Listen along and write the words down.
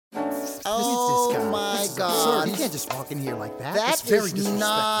God. You can't just walk in here like that. That It's very is disrespectful.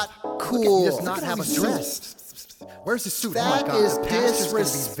 not He cool. does not have a suit. Where's his suit? That oh my God. is The pastor's gonna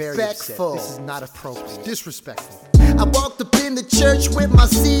be very upset. disrespectful. This is not appropriate. Disrespectful. I walked up in the church with my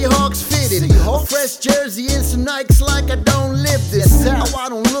Seahawks fitted. Seahawks? A fresh jersey and some Nikes like I don't live this. Yes, sir. Oh, I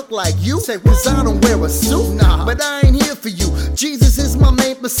don't look like you, Say what? cause I don't wear a suit. Nah. But I ain't here for you. Jesus is my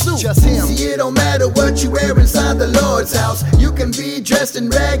main pursuit. Just him. See, it don't matter what you wear inside the Lord's house. You can be dressed in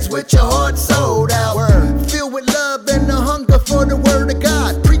rags with your heart sold out. Word. Filled with love and a hunger for the word of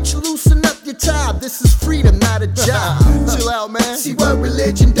God. Preach, loosen up your tie. This is freedom, not a job. Chill out, man. See, what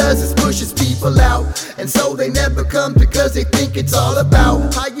religion does is pushes people out, and so they never come because they think it's all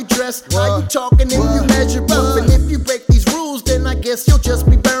about how you dress, how you talk, and if you measure up. And if you break these rules, then I guess you'll just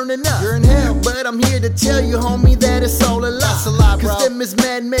be burning up. You're in hell. But I'm here to tell you, homie, that it's all a lie. That's a lie, bro. Cause them is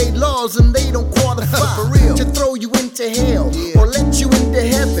man-made laws and they don't qualify For real. to throw you into hell Yeah. or let you into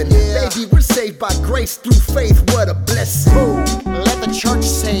heaven. Yeah. Baby, we're saved by grace through faith. What a blessing. Let the church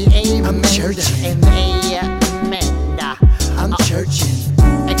say amen. I'm churching. And amen. I'm churching.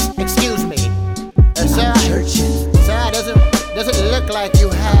 Excuse me. I'm Sir, churching. sir, doesn't look like you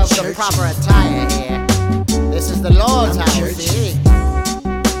have the churching. proper attire here. This is the Lord's I'm house, churching. see?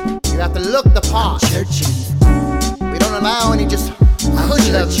 You have to look the part. Churching. We don't allow any just churching.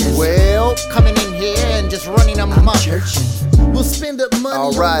 hoodlums Well, coming in here and just running amok. churching. We'll spend up money.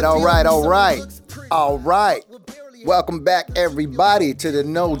 All right. Welcome back, everybody, to the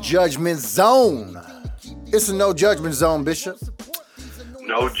No Judgment Zone. It's a No Judgment Zone, Bishop.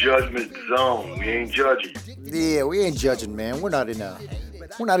 No judgment zone. We ain't judging. Yeah, we ain't judging, man. We're not in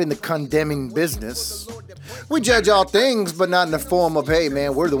the condemning business. We judge all things, but not in the form of, hey,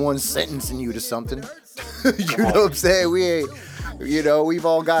 man, we're the ones sentencing you to something. You know what I'm saying? We ain't, we've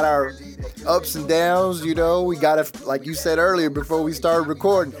all got our ups and downs, we gotta, like you said earlier before we started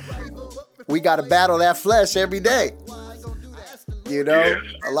recording, we gotta battle that flesh every day. Yes.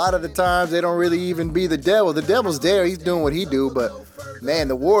 A lot of the times they don't really even be the devil. The devil's there, he's doing what he do, but man,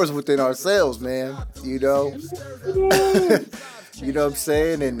 the war is within ourselves, man. You know what I'm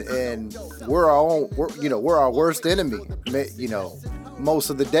saying? And we're our worst enemy, most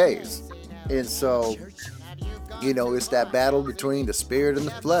of the days. And so, it's that battle between the spirit and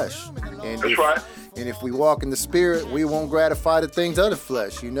the flesh. And That's right. And if we walk in the spirit, we won't gratify the things of the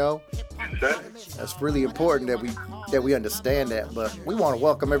flesh, Exactly. That's really important that we understand that. But we want to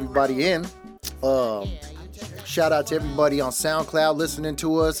welcome everybody in. Shout out to everybody on SoundCloud listening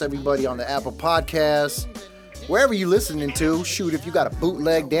to us, everybody on the Apple Podcasts, wherever you listening to. Shoot, if you got a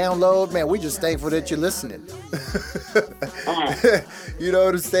bootleg download, man, we just thankful that you're listening. You know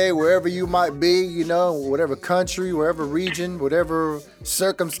what I'm saying? Wherever you might be, whatever country, wherever region, whatever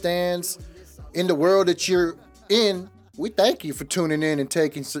circumstance in the world that you're in, we thank you for tuning in and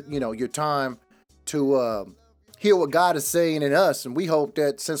taking, your time to hear what God is saying in us. And we hope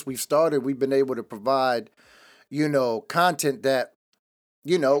that since we've started, we've been able to provide, content that,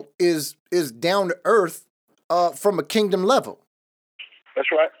 is down to earth from a kingdom level. That's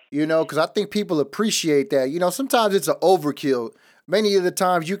right. Because I think people appreciate that. Sometimes it's an overkill. Many of the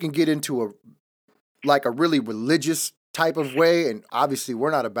times you can get into a really religious type of way, and obviously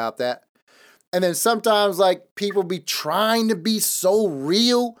we're not about that. And then sometimes people be trying to be so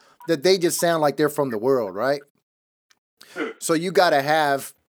real that they just sound like they're from the world, right? So you gotta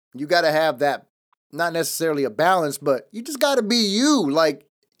have that, not necessarily a balance, but you just gotta be you. Like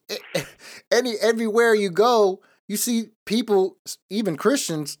everywhere you go, you see people, even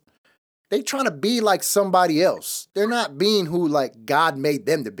Christians, they trying to be like somebody else. They're not being who God made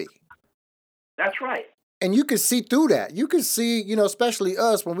them to be. That's right. And you can see through that. You can see, especially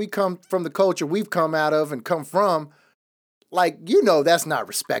us, when we come from the culture we've come out of and come from, that's not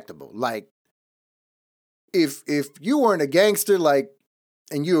respectable. If you weren't a gangster,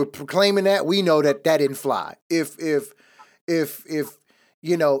 and you were proclaiming that, we know that didn't fly. If you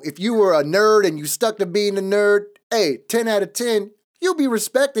were a nerd and you stuck to being a nerd, hey, 10 out of 10, you'll be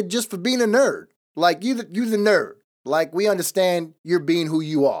respected just for being a nerd. You the nerd. We understand you're being who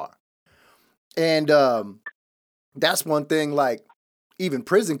you are. And that's one thing, even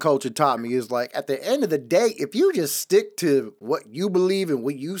prison culture taught me is at the end of the day, if you just stick to what you believe and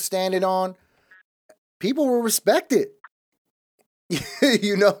what you standing on, people will respect it.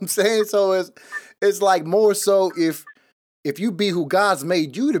 You know what I'm saying? So it's more so if you be who God's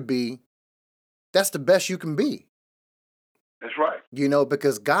made you to be, that's the best you can be. That's right.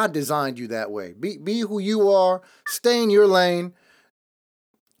 Because God designed you that way. Be who you are, stay in your lane,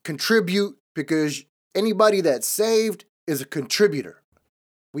 contribute, because anybody that's saved is a contributor.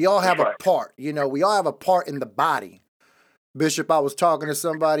 We all have a part, we all have a part in the body. Bishop, I was talking to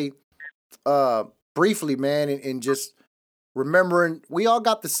somebody briefly, man, and just remembering we all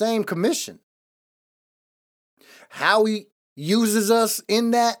got the same commission. How he uses us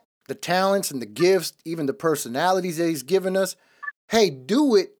in that, the talents and the gifts, even the personalities that he's given us. Hey,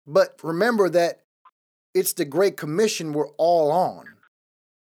 do it, but remember that it's the Great Commission we're all on.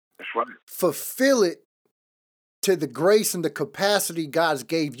 That's right. Fulfill it to the grace and the capacity God's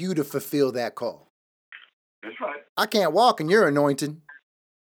gave you to fulfill that call. That's right. I can't walk in your anointing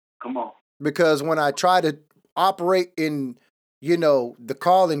Come on. because when I try to operate in, the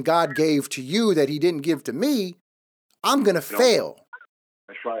calling God gave to you that he didn't give to me, I'm going to fail.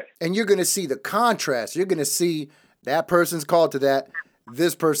 That's right. And you're going to see the contrast. You're going to see that person's called to that.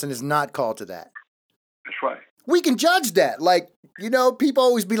 This person is not called to that. That's right. We can judge that. Like, people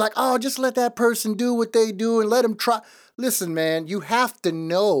always be like, oh, just let that person do what they do and let them try. Listen, man, you have to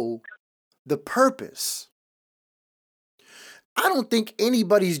know the purpose. I don't think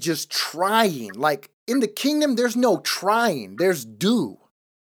anybody's just trying. Like, in the kingdom, there's no trying. There's do.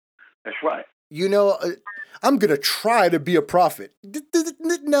 That's right. I'm going to try to be a prophet.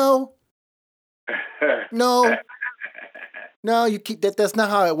 No. No, you keep that. That's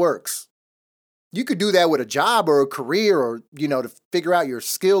not how it works. You could do that with a job or a career or, to figure out your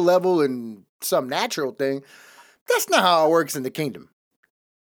skill level and some natural thing. That's not how it works in the kingdom.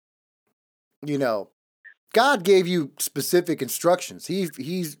 God gave you specific instructions.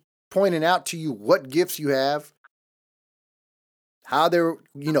 He's pointing out to you what gifts you have, how they're,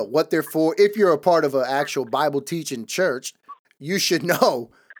 what they're for. If you're a part of an actual Bible teaching church, you should know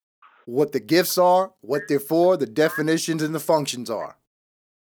what the gifts are, what they're for, the definitions and the functions are,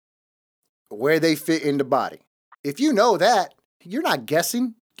 where they fit in the body. If you know that, you're not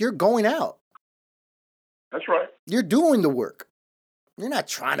guessing. You're going out. That's right. You're doing the work. You're not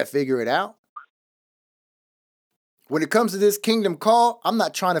trying to figure it out. When it comes to this kingdom call, I'm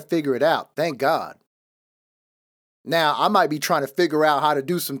not trying to figure it out. Thank God. Now, I might be trying to figure out how to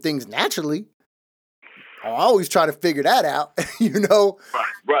do some things naturally. I always try to figure that out,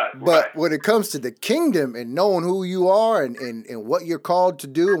 Right. But when it comes to the kingdom and knowing who you are and what you're called to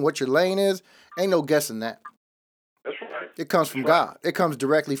do and what your lane is, ain't no guessing that. That's right. It comes from God. It comes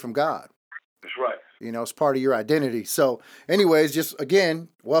directly from God. That's right. It's part of your identity. So, anyways, just again,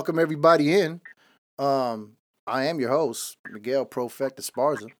 welcome everybody in. I am your host, Miguel Profect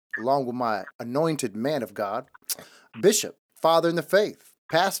Esparza, along with my anointed man of God, Bishop, Father in the Faith,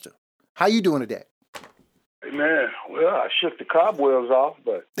 Pastor. How you doing today? Hey, man. Well, I shook the cobwebs off,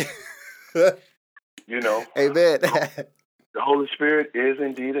 but, Amen. the Holy Spirit is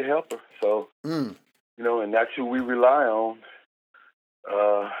indeed a helper. So, and that's who we rely on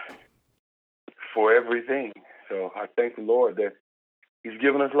for everything. So I thank the Lord that he's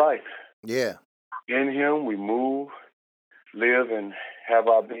given us life. Yeah. In him, we move, live, and have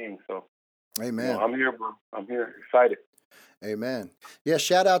our being. So, Amen. I'm here, bro. I'm here, excited. Amen. Yeah,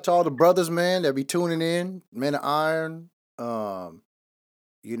 shout out to all the brothers, man, that be tuning in, Men of Iron.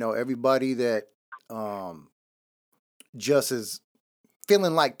 Everybody that just is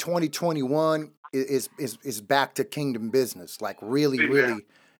feeling like 2021 is back to kingdom business. Like really, really,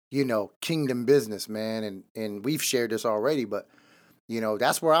 kingdom business, man. And we've shared this already, but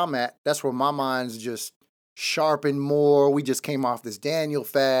that's where I'm at. That's where my mind's just sharpened more. We just came off this Daniel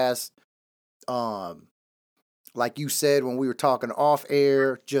fast. Like you said when we were talking off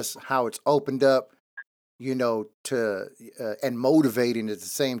air, just how it's opened up, to and motivating at the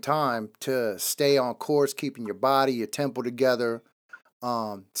same time to stay on course, keeping your body, your temple together,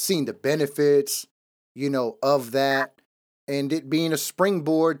 seeing the benefits, of that, and it being a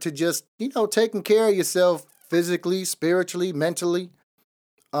springboard to just, taking care of yourself physically, spiritually, mentally.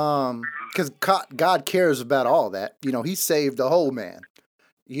 Because God cares about all that. He saved the whole man.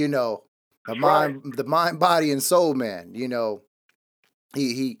 The mind, body, and soul man.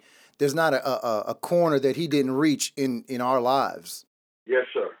 He there's not a corner that he didn't reach in our lives. Yes,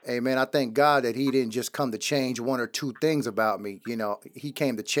 sir. Amen. I thank God that he didn't just come to change one or two things about me. He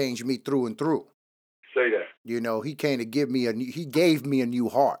came to change me through and through. Say that. He came to he gave me a new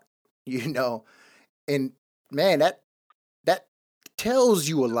heart. And man, that tells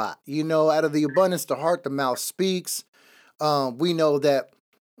you a lot. Out of the abundance, the heart, the mouth speaks. We know that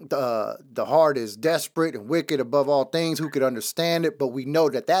the heart is desperate and wicked above all things. Who could understand it? But we know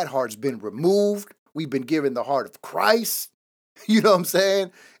that heart's been removed. We've been given the heart of Christ. You know what I'm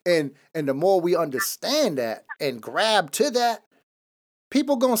saying? And the more we understand that and grab to that,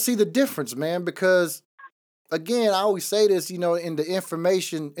 people gonna see the difference, man. Because again, I always say this, in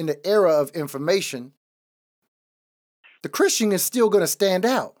the era of information, the Christian is still gonna stand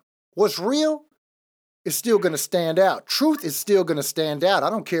out. What's real is still going to stand out. Truth is still going to stand out. I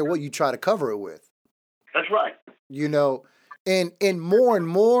don't care what you try to cover it with. That's right. You know, and more and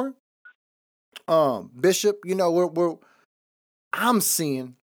more, Bishop, you know, I'm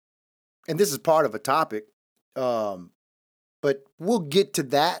seeing, and this is part of a topic, but we'll get to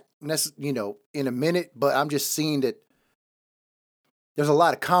that, you know, in a minute. But I'm just seeing that there's a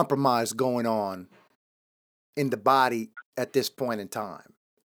lot of compromise going on in the body at this point in time.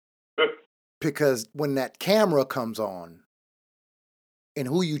 Because when that camera comes on and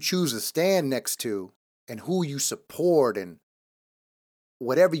who you choose to stand next to and who you support and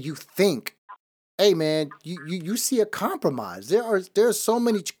whatever you think, hey man, you see a compromise. There's so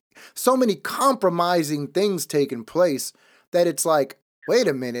many compromising things taking place that it's like, wait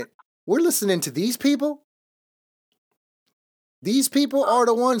a minute, we're listening to these people? These people are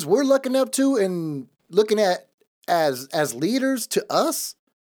the ones we're looking up to and looking at as leaders to us?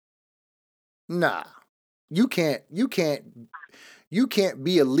 Nah. You can't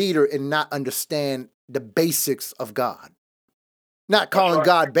be a leader and not understand the basics of God. Not calling right.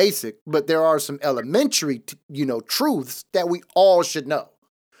 God basic, but there are some elementary, truths that we all should know.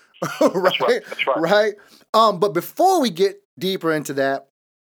 Right? That's right. Right? But before we get deeper into that,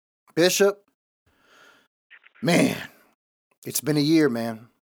 Bishop, man, it's been a year, man.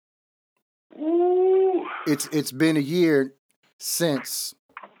 Ooh. It's been a year since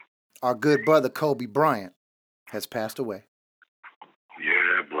our good brother Kobe Bryant has passed away.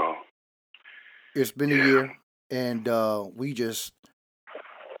 Yeah, bro. It's been a year, and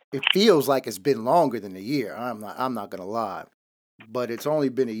it feels like it's been longer than a year. I'm not gonna lie, but it's only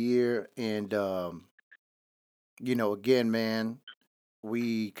been a year, and again, man,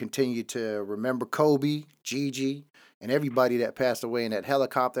 we continue to remember Kobe, Gigi, and everybody that passed away in that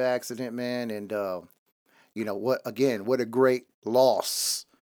helicopter accident, man. And what a great loss,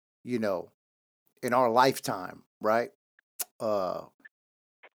 in our lifetime, right? Of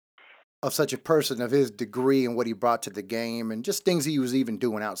such a person of his degree and what he brought to the game and just things he was even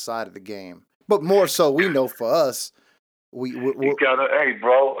doing outside of the game. But more so, we know for us, You gotta, hey,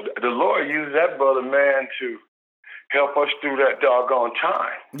 bro, the Lord used that brother, man, to help us through that doggone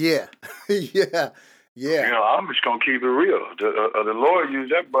time. Yeah, yeah. I'm just gonna keep it real. The Lord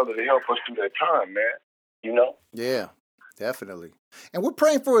used that brother to help us through that time, man. Yeah, definitely. And we're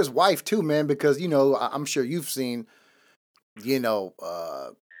praying for his wife too, man, because I'm sure you've seen,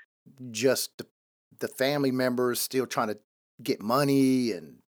 just the family members still trying to get money,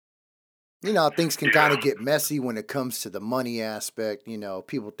 and things can kind of get messy when it comes to the money aspect.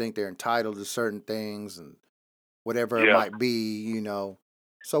 People think they're entitled to certain things and whatever it might be.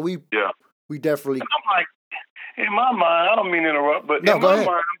 So we definitely. And I'm like, in my mind, I don't mean to interrupt, but no, in go my ahead.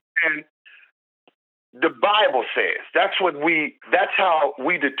 mind, and the Bible says that's how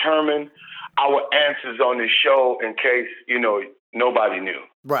we determine our answers on this show in case nobody knew.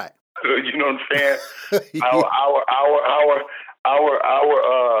 Right. You know what I'm saying? Yeah.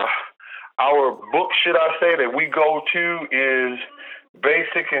 Our book, should I say, that we go to is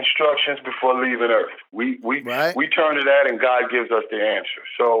Basic Instructions Before Leaving Earth. We turn to that, and God gives us the answer.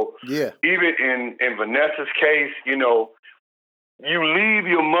 So even in Vanessa's case, you leave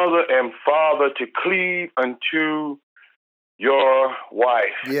your mother and father to cleave unto your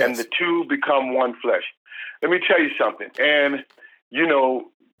wife, and the two become one flesh. Let me tell you something. And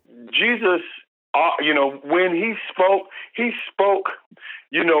Jesus, when he spoke,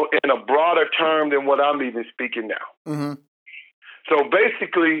 in a broader term than what I'm even speaking now. Mm-hmm. So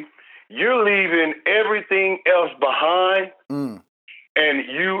basically, you're leaving everything else behind, and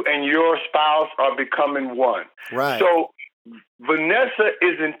you and your spouse are becoming one. Right. So Vanessa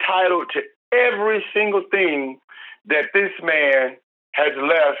is entitled to every single thing that this man has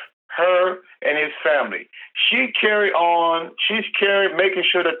left her and his family. She's making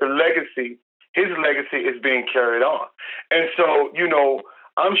sure that his legacy is being carried on. And so,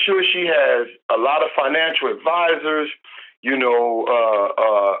 I'm sure she has a lot of financial advisors, a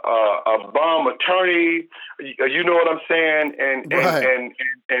bomb attorney, you know what I'm saying?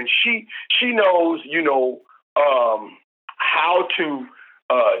 And she knows, how to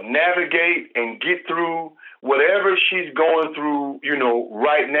navigate and get through whatever she's going through,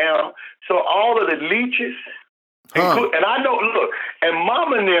 right now. So all of the leeches, and I know, look, and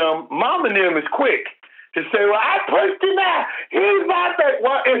Mama Nim is quick to say, well, I pushed him out. He's not that.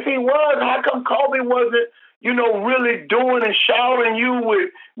 Well, if he was, how come Kobe wasn't, really doing and showering you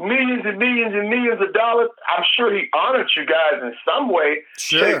with millions and millions and millions of dollars? I'm sure he honored you guys in some way,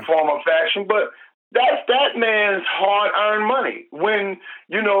 shape, form, or fashion, but that's that man's hard-earned money. When,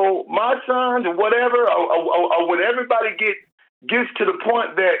 my sons or whatever, or when everybody gets to the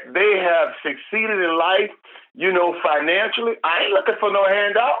point that they have succeeded in life, financially, I ain't looking for no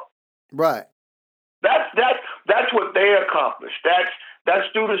handout. Right. That's what they accomplished. That's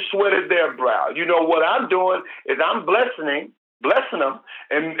through the sweat of their brow. You know what I'm doing is I'm blessing them,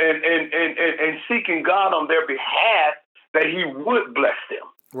 and seeking God on their behalf that He would bless them.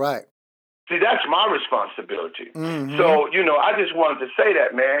 Right. See, that's my responsibility. Mm-hmm. So, I just wanted to say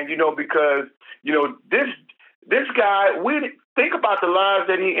that, man, because, this guy, we think about the lives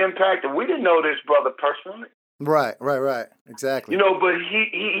that he impacted. We didn't know this brother personally. Right. Exactly. But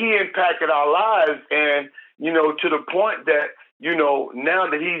he impacted our lives, and, to the point that, now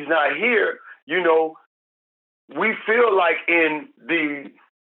that he's not here, we feel like in the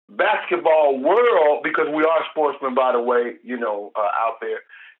basketball world, because we are sportsmen, by the way, out there,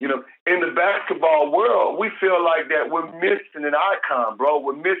 in the basketball world, we feel like that we're missing an icon, bro.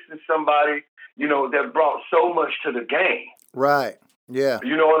 We're missing somebody, that brought so much to the game. Right. Yeah.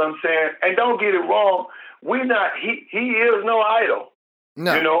 You know what I'm saying? And don't get it wrong. He is no idol.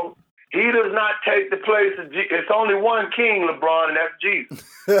 No. He does not take the place of Jesus. It's only one king, LeBron, and that's Jesus.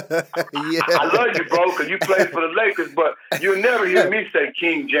 Yeah. I love you, bro, because you played for the Lakers, but you'll never hear me say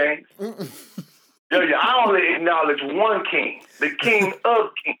King James. I only acknowledge one king, the King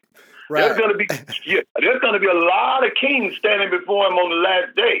of Kings. Right. There's going to be a lot of kings standing before him on the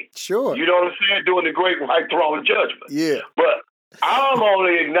last day. Sure. You know what I'm saying? Doing the great white throne judgment. Yeah. But I'm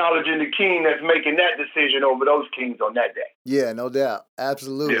only acknowledging the king that's making that decision over those kings on that day. Yeah, no doubt.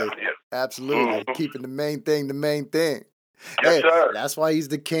 Absolutely. Yeah. Absolutely. Mm-hmm. Keeping the main thing the main thing. Yes, sir. That's why he's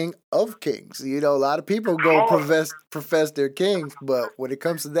the King of Kings. A lot of people go profess their kings, but when it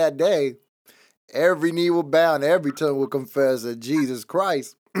comes to that day, every knee will bow and every tongue will confess that Jesus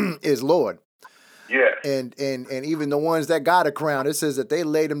Christ is Lord. Yeah. And even the ones that got a crown, it says that they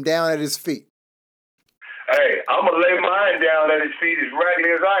laid him down at his feet. Hey, I'm going to lay mine down at his feet as raggedy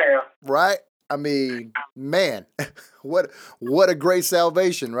as I am. Right? I mean, man, what a great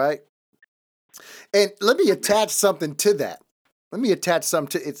salvation, right? And let me attach something to that.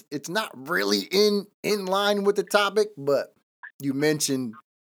 It's not really in line with the topic, but you mentioned,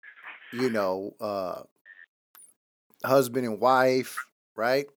 husband and wife,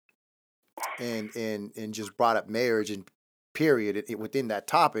 right? And just brought up marriage and period within that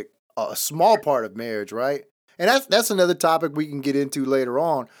topic, a small part of marriage, right? And that's another topic we can get into later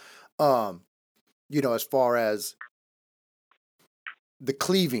on. As far as the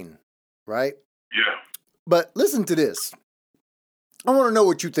cleaving, right? Yeah. But listen to this. I want to know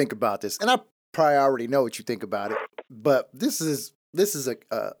what you think about this, and I probably already know what you think about it. But this is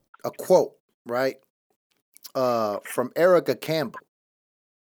a quote, right? From Erica Campbell.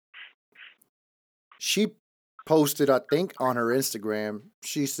 She posted, I think, on her Instagram.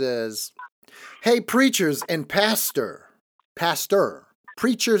 She says, "Hey, preachers and pastor,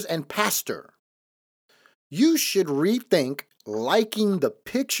 preachers and pastor, you should rethink liking the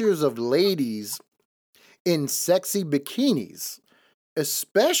pictures of ladies in sexy bikinis,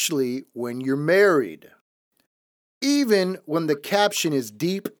 especially when you're married. Even when the caption is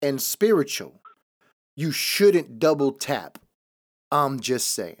deep and spiritual, you shouldn't double tap. I'm just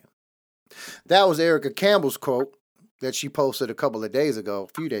saying." That was Erica Campbell's quote that she posted a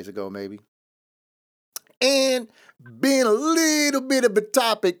few days ago maybe. And being a little bit of a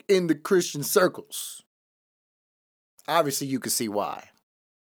topic in the Christian circles. Obviously, you can see why.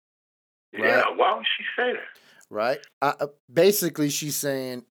 Yeah, right? Why would she say that? Right? Basically, she's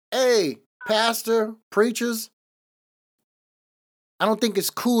saying, hey, pastor, preachers, I don't think it's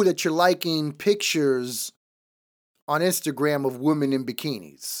cool that you're liking pictures on Instagram of women in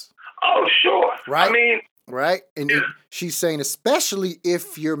bikinis. Oh, sure. Right? I mean... Right? And she's saying, especially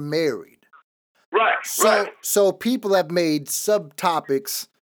if you're married. Right, right. So people have made subtopics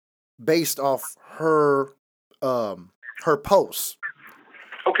based off her posts.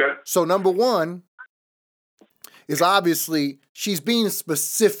 Okay. So number one is obviously she's being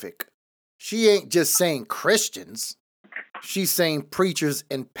specific. She ain't just saying Christians. She's saying preachers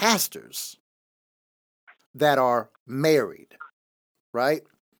and pastors that are married, right?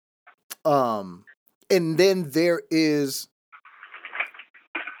 And then there is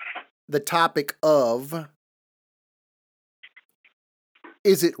the topic of,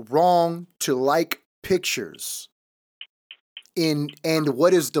 is it wrong to like pictures? And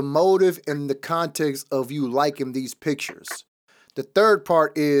what is the motive and the context of you liking these pictures? The third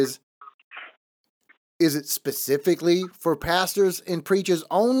part is it specifically for pastors and preachers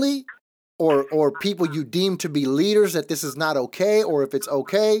only? Or people you deem to be leaders that this is not okay, or if it's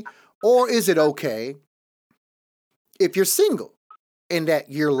okay? Or is it okay if you're single and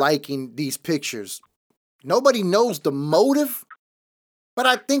that you're liking these pictures? Nobody knows the motive, but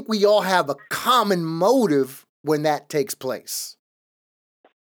I think we all have a common motive when that takes place.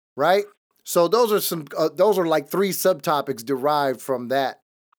 Right? So those are like 3 subtopics derived from that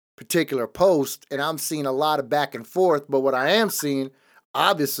particular post, and I'm seeing a lot of back and forth. But what I am seeing,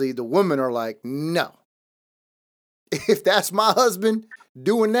 obviously, the women are like, no. If that's my husband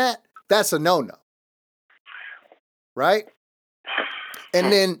doing that, that's a no-no. Right?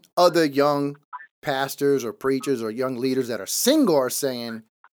 And then other young pastors or preachers or young leaders that are single are saying,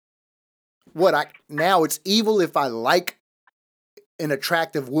 now it's evil if I like an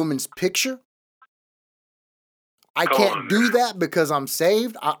attractive woman's picture? I can't do that because I'm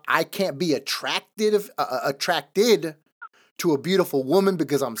saved. I can't be attracted to a beautiful woman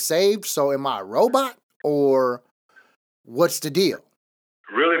because I'm saved. So am I a robot, or what's the deal?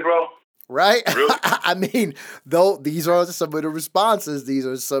 Really, bro? Right? Really? I mean, though these are some of the responses. These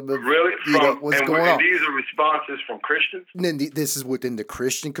are some of really what's going on. These are responses from Christians. And then this is within the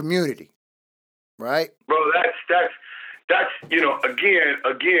Christian community, right? Bro, that's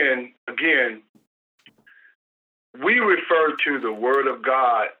again. We refer to the Word of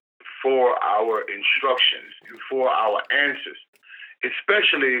God for our instructions and for our answers,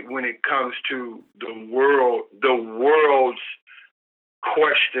 especially when it comes to the world's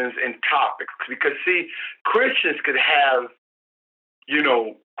questions and topics. Because see, Christians could have,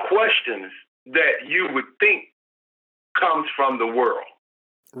 questions that you would think comes from the world.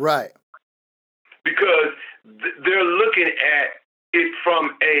 Right. Because they're looking at it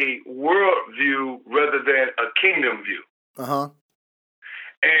from a world view rather than a kingdom view. Uh-huh.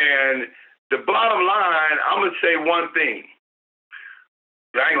 And the bottom line, I'm going to say one thing.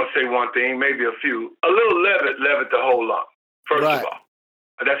 I ain't going to say one thing, maybe a few. A little leaven the whole lump, first of all.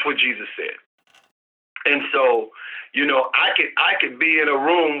 That's what Jesus said. And so, I could be in a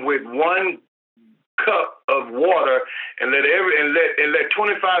room with one cup of water and let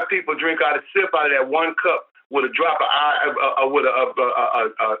 25 people drink out of sip out of that one cup with a drop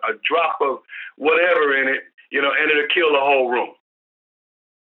a drop of whatever in it, and it'll kill the whole room.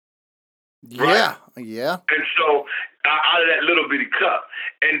 Yeah, right? yeah. And so out of that little bitty cup,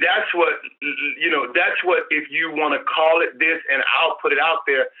 and that's what if you want to call it this, and I'll put it out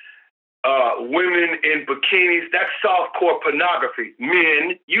there. Women in bikinis, that's softcore pornography.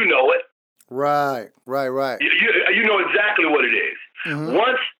 Men, you know it. Right. You know exactly what it is. Mm-hmm.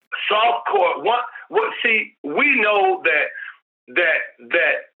 Once softcore, see, we know that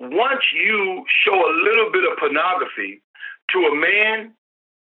once you show a little bit of pornography to a man,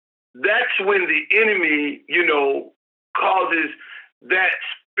 that's when the enemy, causes that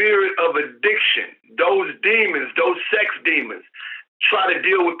spirit of addiction. Those demons, those sex demons, try to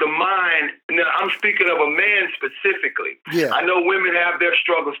deal with the mind. Now, I'm speaking of a man specifically. Yeah. I know women have their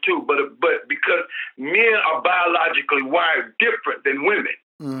struggles too, but because men are biologically wired different than women,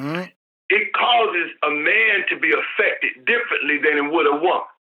 mm-hmm. it causes a man to be affected differently than it would a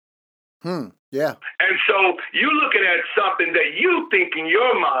woman. Yeah. And so you're looking at something that you think in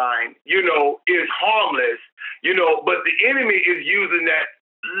your mind, is harmless, but the enemy is using that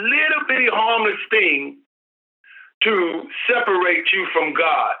little bitty harmless thing to separate you from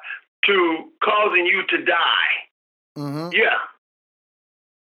God, to causing you to die. Mm-hmm. Yeah.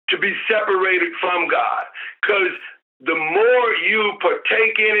 To be separated from God. Because the more you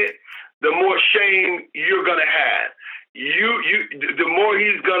partake in it, the more shame you're going to have. The more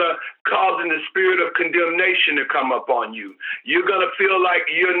he's going to cause the spirit of condemnation to come upon you. You're going to feel like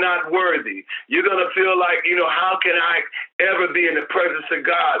you're not worthy. You're going to feel like, how can I ever be in the presence of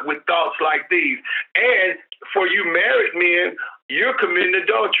God with thoughts like these? And for you married men, you're committing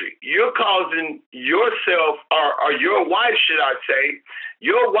adultery. You're causing yourself, or your wife, should I say,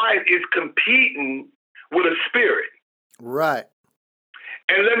 your wife is competing with a spirit. Right.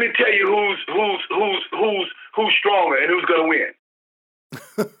 And let me tell you who's stronger and who's going to win.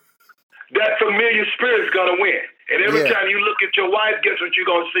 That familiar spirit's going to win. And every time you look at your wife, guess what you're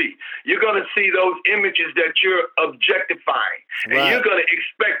going to see? You're going to see those images that you're objectifying. Right. And you're going to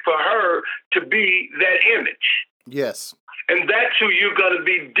expect for her to be that image. Yes. And that's who you're going to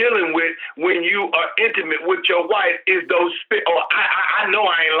be dealing with when you are intimate with your wife, is those spirits. Oh, I know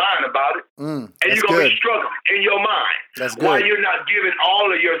I ain't lying about it. And you're going to be struggling in your mind. That's good. Why you're not giving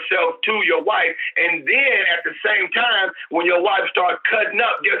all of yourself to your wife. And then at the same time, when your wife starts cutting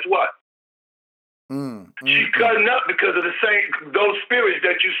up, guess what? She's cutting up because of those spirits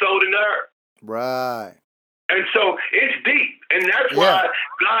that you sold into her. Right. And so it's deep. And that's why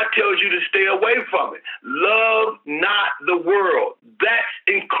God tells you to stay away from it. Love not the world. That's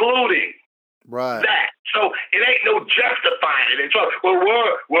including that. So it ain't no justifying it. It's like, well, it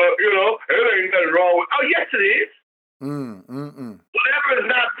ain't nothing wrong with. Oh, yes, it is. Whatever is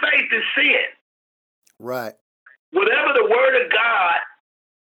not faith is sin. Right. Whatever the word of God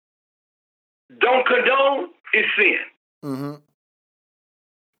don't condone is sin. Mm-hmm.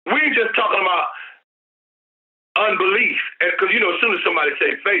 We ain't just talking about unbelief. Because, you know, as soon as somebody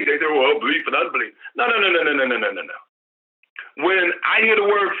say faith, they say, well, belief and unbelief. No. When I hear the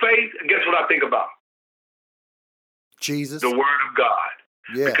word faith, guess what I think about? Jesus. The word of God.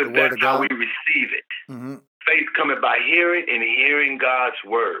 Yeah, because the word that's of how God. we receive it. Mm-hmm. Faith coming by hearing and hearing God's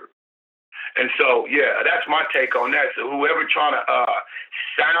word. And so, yeah, that's my take on that. So whoever trying to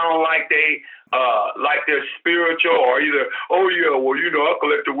sound like they're spiritual or either, oh yeah, well, you know, I can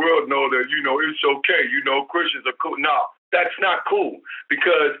let the world know that, you know, it's okay. You know, Christians are cool. No, that's not cool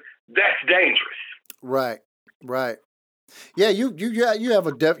because that's dangerous. Right. Yeah, you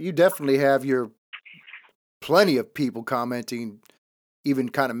definitely have your plenty of people commenting, even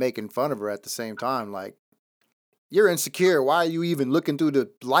kind of making fun of her at the same time. Like, you're insecure. Why are you even looking through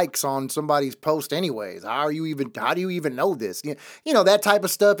the likes on somebody's post anyways? How do you even know this? You know, that type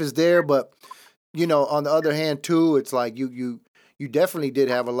of stuff is there, but you know, on the other hand too, it's like you definitely did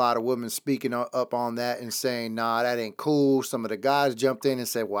have a lot of women speaking up on that and saying, nah, that ain't cool. Some of the guys jumped in and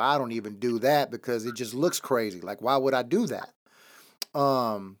said, well, I don't even do that because it just looks crazy. Like, why would I do that?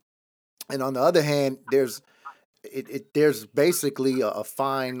 And on the other hand, there's basically a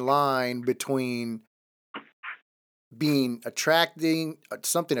fine line between being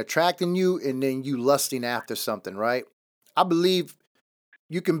something attracting you and then you lusting after something, right? I believe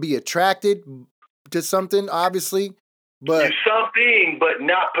you can be attracted to something, obviously, but something, but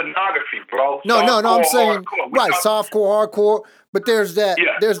not pornography, bro. No, I'm saying hardcore. Right, softcore, hardcore, but there's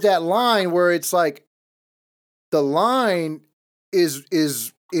that line where it's like the line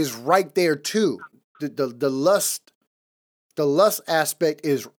is right there too. The lust aspect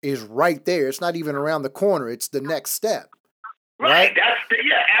is right there. It's not even around the corner. It's the next step. Right?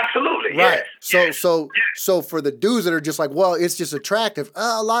 Absolutely. Right. Yes. So for the dudes that are just like, well, it's just attractive.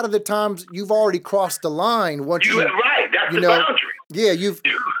 A lot of the times you've already crossed the line once right. That's the boundary. Yeah,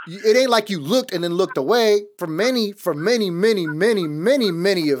 it ain't like you looked and then looked away. For many of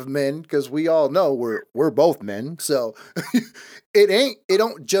men, because we all know we're both men. So it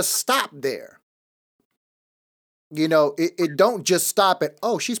don't just stop there. You know, it don't just stop at,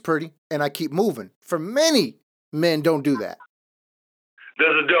 oh, she's pretty, and I keep moving. For many men don't do that.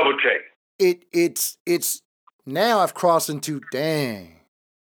 There's a double take. It's now I've crossed into, dang,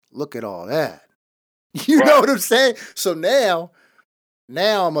 look at all that. You know what I'm saying? So now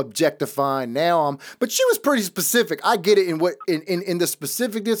I'm objectifying. But she was pretty specific. I get it in the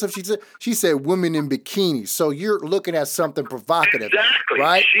specificness of she said women in bikinis. So you're looking at something provocative. Exactly.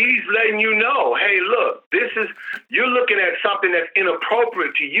 Right? She's letting you know, hey, look, you're looking at something that's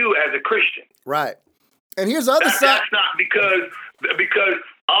inappropriate to you as a Christian. Right. And here's the other side. That's not because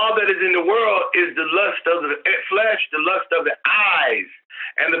all that is in the world is the lust of the flesh, the lust of the eyes,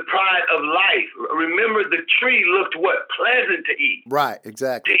 and the pride of life. Remember, the tree looked what? Pleasant to eat. Right,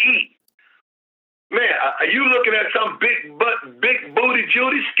 exactly. To eat. Man, are you looking at some big booty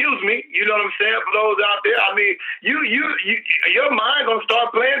Judy? Excuse me. You know what I'm saying? For those out there, I mean, your mind gonna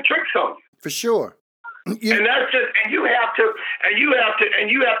start playing tricks on you. For sure. And that's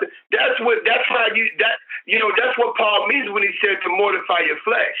what Paul means when he said to mortify your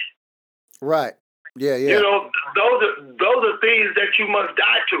flesh. Right. Yeah. You know, those are things that you must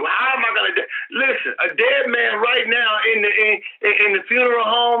die to. How am I going to die? Listen, a dead man right now in the funeral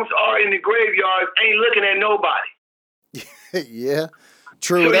homes or in the graveyards ain't looking at nobody. Yeah.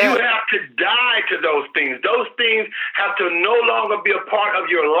 True. So you have to die to those things. Those things have to no longer be a part of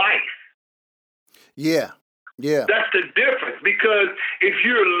your life. Yeah. That's the difference, because if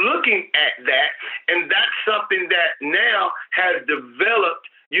you're looking at that and that's something that now has developed,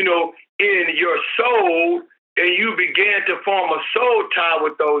 you know, in your soul, and you began to form a soul tie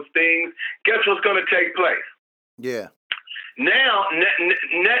with those things, guess what's going to take place? Yeah. Now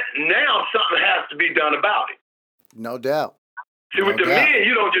something has to be done about it. No doubt. See, with the men,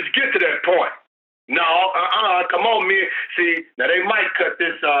 you don't just get to that point. No, come on, man. See, now they might cut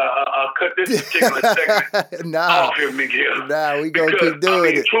this particular segment off here, Miguel. Nah, we gonna keep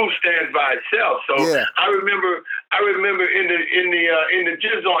doing it. Truth stands by itself. So yeah. I remember in the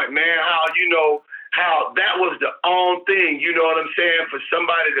jizz joint, man, how that was the own thing. You know what I'm saying? For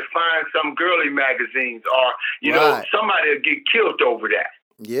somebody to find some girly magazines, or you know, somebody to get killed over that.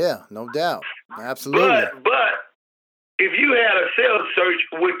 Yeah, no doubt, absolutely. But if you had a sales search,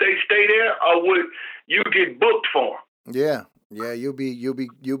 would they stay there, or would you get booked for them? Yeah, you'll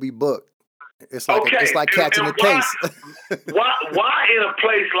be booked. It's like it's like catching a case. why in a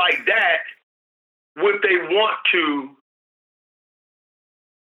place like that would they want to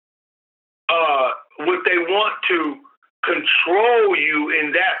control you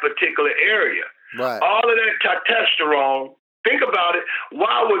in that particular area. Right. All of that testosterone, think about it,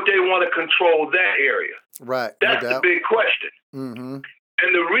 why would they want to control that area? Right. That's the big question. Mm-hmm.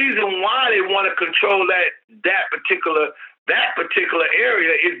 And the reason why they want to control that particular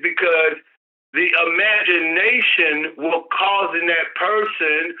area is because the imagination will cause that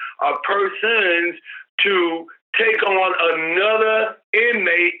person or persons to take on another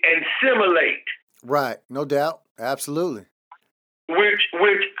inmate and simulate. Right, no doubt, absolutely. Which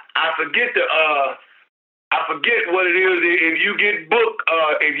I forget what it is. If you get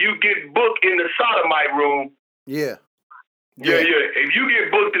booked in the sodomite room. Yeah. If you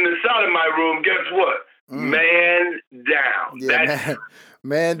get booked in the sodomite room, guess what? Man down. Yeah,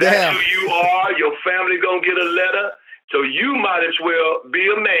 man that's down. Who you are. Your family gonna get a letter. So you might as well be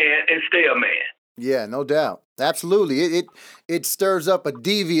a man and stay a man. Yeah, no doubt. Absolutely. It stirs up a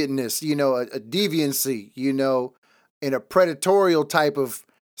deviantness, a deviancy, in a predatorial type of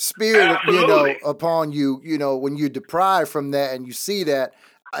spirit, Absolutely. Upon you, when you're deprived from that and you see that.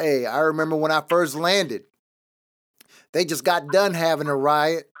 Hey, I remember when I first landed, they just got done having a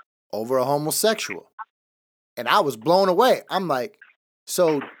riot over a homosexual. And I was blown away. I'm like,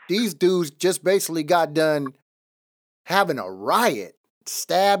 so these dudes just basically got done having a riot,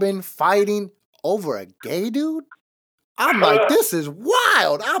 stabbing, fighting over a gay dude? I'm like, this is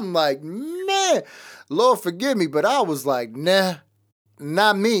wild. I'm like, man, Lord forgive me, but I was like, nah,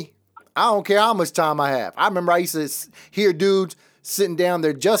 not me. I don't care how much time I have. I remember I used to hear dudes sitting down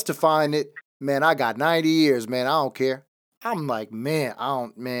there justifying it. Man, I got 90 years, man. I don't care. I'm like, man,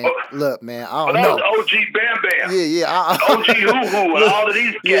 look, man, I don't know. OG Bam Bam. Yeah. OG Hoo Hoo and all of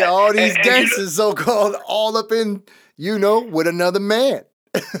these cats. Yeah, all these gangsters, so-called, all up in, with another man.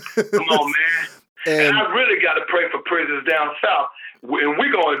 Come on, man. And I really got to pray for prisons down south. And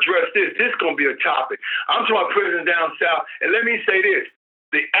we're going to address this. This is going to be a topic. I'm talking about prisons down south. And let me say this.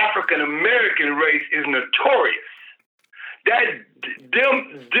 The African-American race is notorious.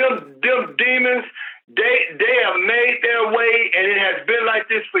 Them demons, they have made their way, and it has been like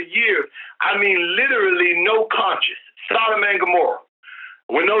this for years. I mean, literally no conscience. Sodom and Gomorrah.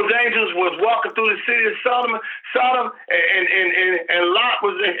 When those angels was walking through the city of Sodom, and Lot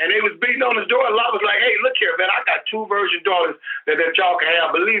was, and they was beating on his door, and Lot was like, "Hey, look here, man, I got 2 virgin daughters that y'all can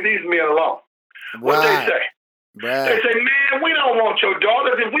have, but leave these men alone." What they say? Right. They say, "Man, we don't want your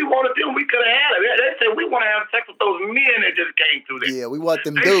daughters. If we wanted them, we could have had them." They say, "We want to have sex with those men that just came through there." Yeah, we want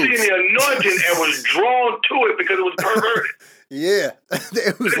them dudes. They seen the anointing and was drawn to it because it was perverted. Yeah.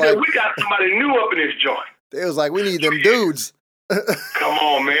 It was like, we got somebody new up in this joint. It was like, we need them dudes. Come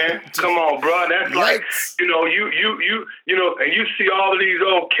on, man. Come on, bro. That's like, you and you see all of these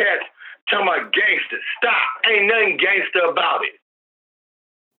old cats talking about gangsters. Stop. Ain't nothing gangster about it.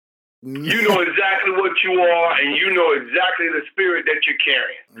 You know exactly what you are, and you know exactly the spirit that you're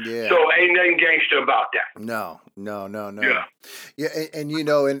carrying. Yeah. So ain't nothing gangster about that. No. Yeah. Yeah,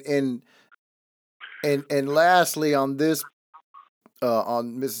 and lastly on this,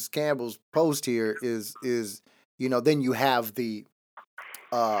 on Mrs. Campbell's post here is then you have the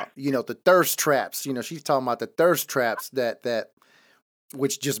the thirst traps. She's talking about the thirst traps that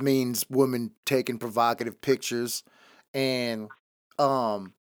which just means women taking provocative pictures and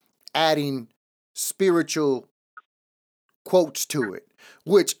adding spiritual quotes to it,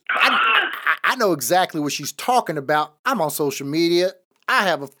 which I know exactly what she's talking about. I'm on social media. I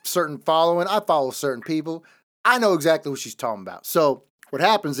have a certain following. I follow certain people. I know exactly what she's talking about. So what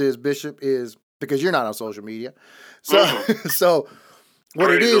happens is, Bishop, is because you're not on social media. So what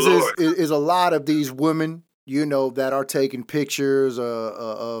Praise it is a lot of these women, that are taking pictures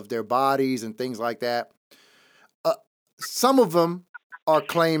of their bodies and things like that. Some of them are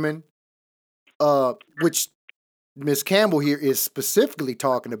claiming, which Miss Campbell here is specifically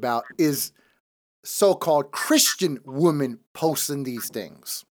talking about, is so-called Christian women posting these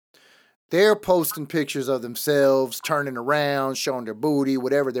things. They're posting pictures of themselves, turning around, showing their booty,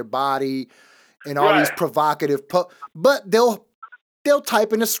 whatever, their body, and all these provocative, but they'll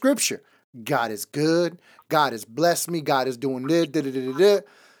type in a scripture. God is good. God has blessed me. God is doing this.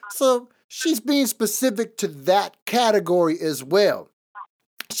 So she's being specific to that category as well.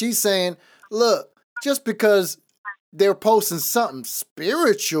 She's saying, look, just because they're posting something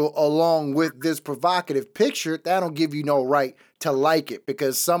spiritual along with this provocative picture, that don't give you no right to like it,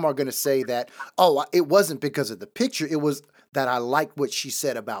 because some are going to say that, oh, it wasn't because of the picture. It was that I like what she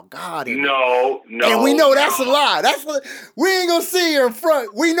said about God. No. And we know that's a lie. That's what we ain't going to see her in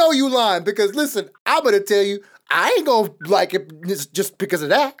front. We know you lying, because listen, I'm going to tell you, I ain't going to like it just because of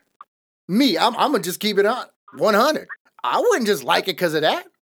that. Me, I'm going to just keep it on 100. I wouldn't just like it because of that.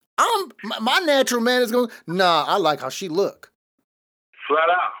 my natural man is going, nah, I like how she look. Flat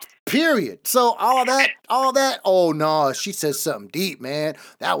out. Period. So all that, oh no, she said something deep, man.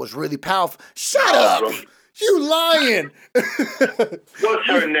 That was really powerful. Shut up. Bro. You lying. What's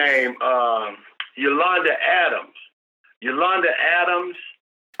her name? Yolanda Adams. Yolanda Adams,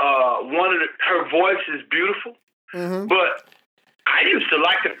 her voice is beautiful, but I used to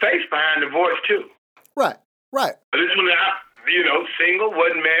like the face behind the voice too. Right. But this one, single,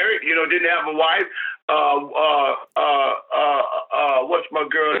 wasn't married, didn't have a wife. What's my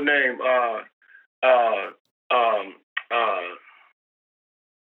girl's name?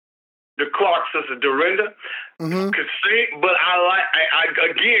 The Clark sister, Dorinda, could sing, but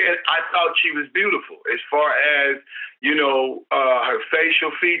I thought she was beautiful as far as, her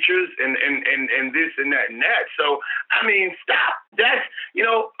facial features and this and that and that. So, I mean, stop. That's,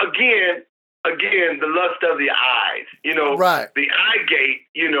 again, the lust of the eyes, right. The eye gate,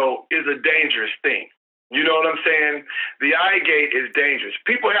 is a dangerous thing. You know what I'm saying? The eye gate is dangerous.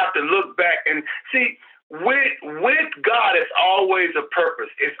 People have to look back and see, with God, it's always a purpose.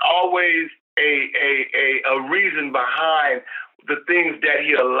 It's always a reason behind the things that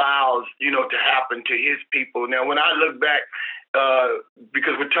he allows, to happen to his people. Now, when I look back,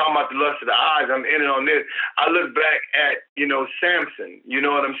 because we're talking about the lust of the eyes, I'm in it on this. I look back at, Samson, you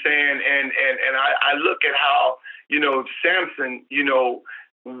know what I'm saying? And I look at how, Samson,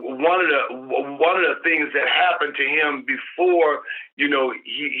 one of the things that happened to him before, he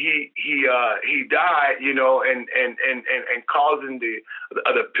died, and causing the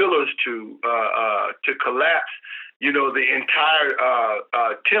pillars to collapse, the entire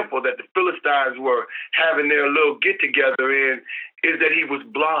temple that the Philistines were having their little get together in, is that he was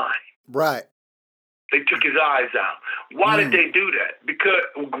blind. Right. They took his eyes out. Why did they do that?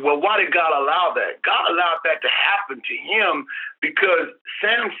 Why did God allow that? God allowed that to happen to him because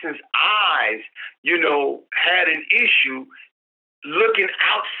Samson's eyes, had an issue looking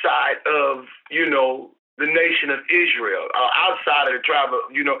outside of, the nation of Israel, outside of the tribe of,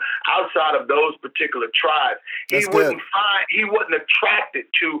 outside of those particular tribes. He wasn't attracted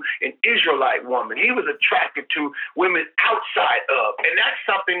to an Israelite woman. He was attracted to women outside of. And that's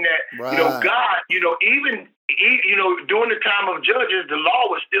something that, God, even during the time of Judges, the law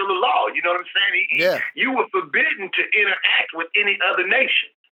was still the law. You know what I'm saying? You were forbidden to interact with any other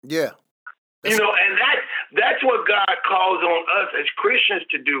nation. Yeah. And that's what God calls on us as Christians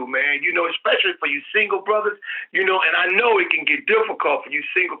to do, man. Especially for you single brothers, and I know it can get difficult for you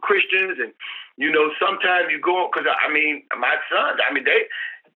single Christians. And, sometimes you go, because, my sons,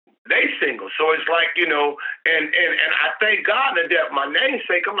 they single. So it's like, and I thank God that my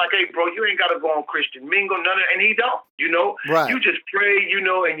namesake, I'm like, hey, bro, you ain't got to go on Christian Mingle, and he don't, Right. You just pray,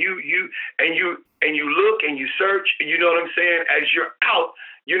 and you look and you search, you know what I'm saying? As you're out,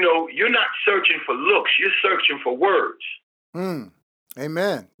 you're not searching for looks, you're searching for words.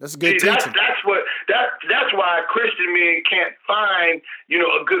 Amen. That's a good teaching. That's why Christian men can't find,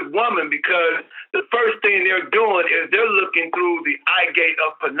 a good woman, because the first thing they're doing is they're looking through the eye gate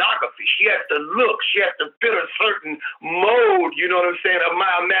of pornography. She has to look, she has to fit a certain mode, you know what I'm saying, of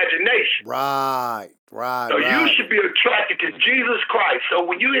my imagination. Right. So you should be attracted to Jesus Christ. So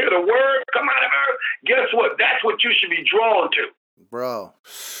when you hear the word come out of her, guess what? That's what you should be drawn to. Bro.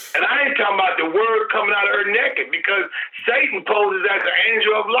 And I ain't talking about the word coming out of her naked, because Satan poses as an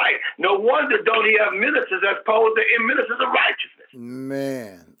angel of light. No wonder don't he have ministers as posed in ministers of righteousness.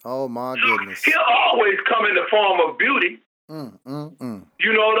 Man. Oh, my goodness. He'll always come in the form of beauty. You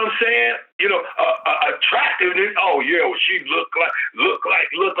know what I'm saying? Attractiveness. Oh, yeah, well, she look like.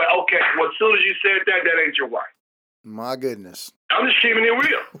 Okay, well, as soon as you said that ain't your wife. My goodness. I'm just keeping it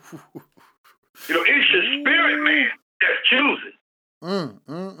real. It's your spirit, man, that's choosing.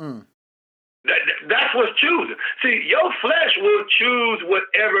 That's what's choosing. See, your flesh will choose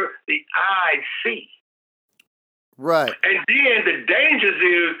whatever the eyes see. Right. And then the dangers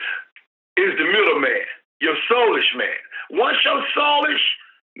is the middleman, your soulish man. Once your soulish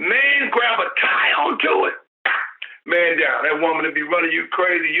man grab a tie onto it, man down. That woman will be running you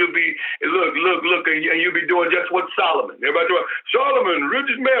crazy. You'll be, look, and you'll be doing just what Solomon. Everybody doing, Solomon,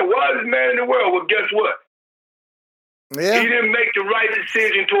 richest man, wisest man in the world. Well, guess what? Yeah. He didn't make the right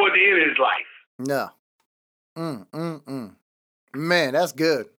decision toward the end of his life. No. Man, that's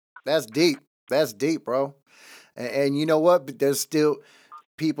good. That's deep. That's deep, bro. And you know what? But there's still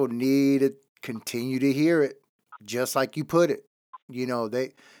people need to continue to hear it, just like you put it.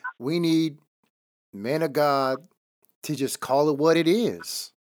 We need men of God to just call it what it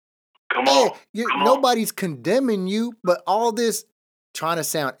is. Come on. Nobody's condemning you, but all this trying to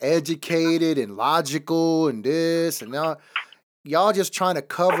sound educated and logical and this and that, y'all just trying to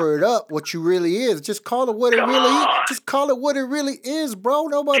cover it up what you really is. Just call it what it Come really is. on. Just call it what it really is, bro.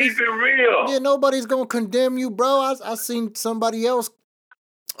 Keep it real. Yeah, nobody's gonna condemn you, bro. I seen somebody else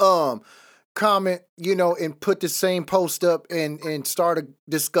comment, and put the same post up and start a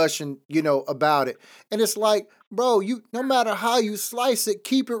discussion, about it. And it's like, bro, no matter how you slice it,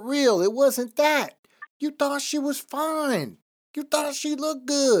 keep it real. It wasn't that. You thought she was fine. You thought she looked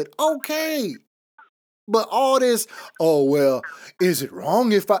good. Okay. But all this, oh, well, is it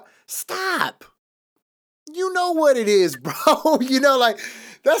wrong if I... Stop. You know what it is, bro.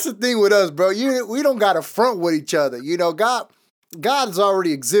 That's the thing with us, bro. We don't got to front with each other. God is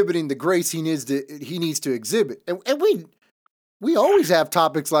already exhibiting the grace he needs to exhibit. And we always have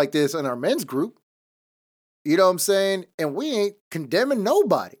topics like this in our men's group. You know what I'm saying? And we ain't condemning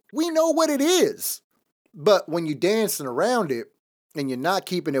nobody. We know what it is. But when you're dancing around it and you're not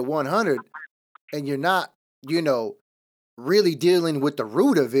keeping it 100 and you're not, really dealing with the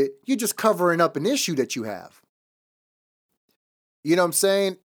root of it, you're just covering up an issue that you have. You know what I'm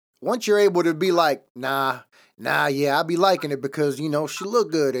saying? Once you're able to be like, nah, yeah, I be liking it because, she look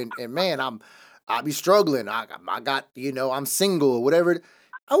good and man, I be struggling. I got, I'm single or whatever.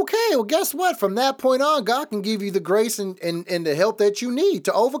 Okay, well, guess what? From that point on, God can give you the grace and the help that you need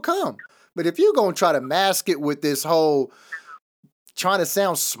to overcome. But if you're going to try to mask it with this whole trying to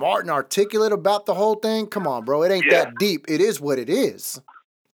sound smart and articulate about the whole thing, come on, bro. It ain't that deep. It is what it is.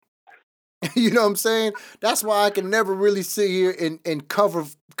 You know what I'm saying? That's why I can never really sit here and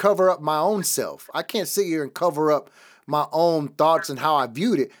cover up my own self. I can't sit here and cover up my own thoughts and how I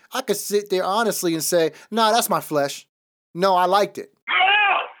viewed it. I could sit there honestly and say, nah, that's my flesh. No, I liked it.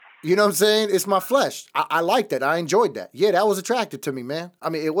 You know what I'm saying? It's my flesh. I liked it. I enjoyed that. Yeah, that was attractive to me, man. I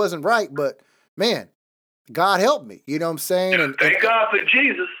mean, it wasn't right, but man, God help me. You know what I'm saying? Thank God for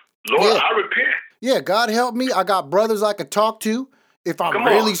Jesus. Lord, I repent. Yeah, God help me. I got brothers I can talk to if I'm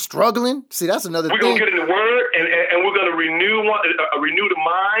really struggling. See, that's another thing. We're going to get in the Word, and we're going to renew the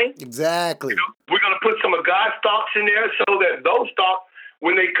mind. Exactly. We're going to put some of God's thoughts in there so that those thoughts,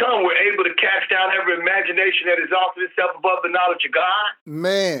 when they come, we're able to cast down every imagination that is offered itself above the knowledge of God.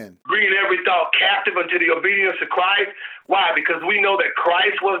 Man. Bringing every thought captive unto the obedience of Christ. Why? Because we know that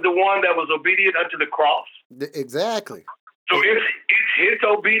Christ was the one that was obedient unto the cross. Exactly. So it's his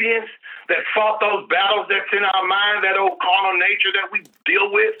obedience that fought those battles that's in our mind, that old carnal nature that we deal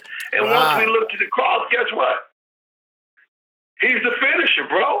with. And once we look to the cross, guess what? He's the finisher,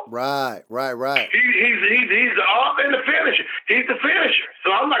 bro. Right. He's the author and the finisher. He's the finisher.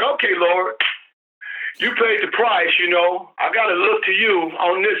 So I'm like, okay, Lord, you paid the price, I got to look to you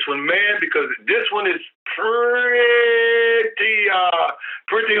on this one, man, because this one is pretty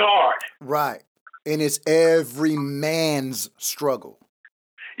hard. Right. And it's every man's struggle.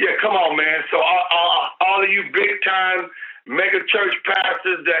 Yeah, come on, man. So all of you big-time mega church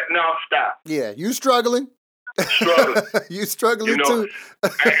pastors now stop. Yeah, you struggling. You struggling too.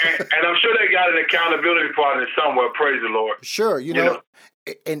 and I'm sure they got an accountability partner somewhere, praise the Lord. Sure,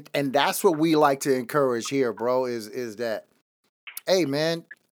 and that's what we like to encourage here, bro, is that, hey, man,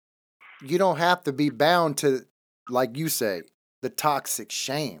 you don't have to be bound to, like you say, the toxic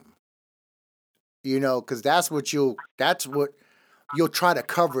shame. Because that's what you'll try to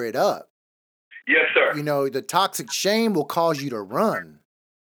cover it up. Yes, sir. The toxic shame will cause you to run.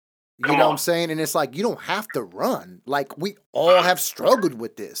 You know what I'm saying? And it's like, you don't have to run. Like, we all have struggled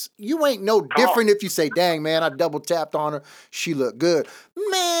with this. You ain't no different if you say, dang, man, I double tapped on her. She looked good.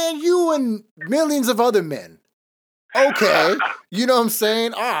 Man, you and millions of other men. Okay. You know what I'm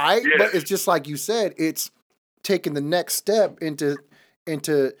saying? All right. Yeah. But it's just like you said, it's taking the next step into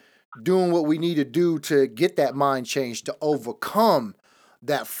doing what we need to do to get that mind change, to overcome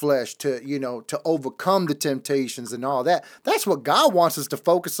that flesh, to overcome the temptations and all that. That's what God wants us to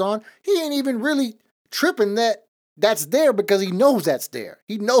focus on. He ain't even really tripping that's there because he knows that's there.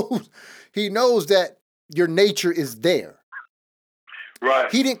 He knows that your nature is there.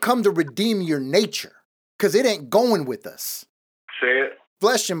 Right. He didn't come to redeem your nature because it ain't going with us. Say it.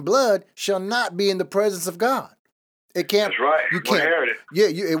 Flesh and blood shall not be in the presence of God. It can't. That's right. You can't inherit it. Yeah,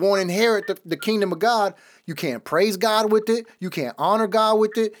 it won't inherit the kingdom of God. You can't praise God with it. You can't honor God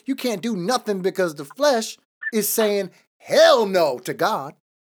with it. You can't do nothing because the flesh is saying hell no to God.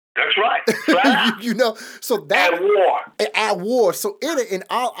 That's right. So that at war. At war. So in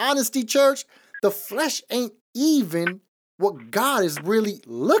all honesty, church, the flesh ain't even what God is really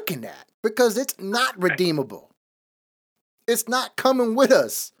looking at because it's not redeemable. It's not coming with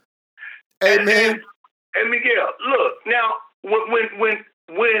us. Amen. And Miguel, look, now,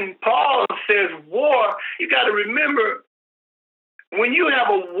 when Paul says war, you got to remember, when you have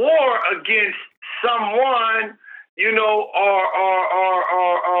a war against someone, or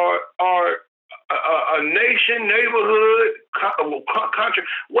a nation, neighborhood, country,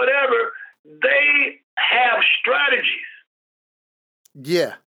 whatever, they have strategies.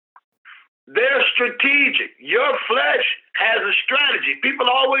 Yeah. They're strategic. Your flesh has a strategy. People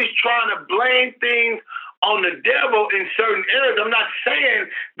are always trying to blame things on the devil in certain areas. I'm not saying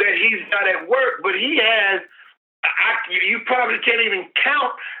that he's not at work, but he has. You probably can't even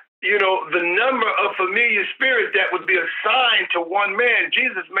count, the number of familiar spirits that would be assigned to one man.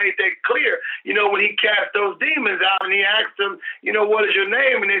 Jesus made that clear, when he cast those demons out and he asked them, what is your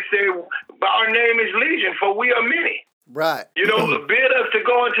name? And they say, our name is Legion, for we are many. Right. Bid us to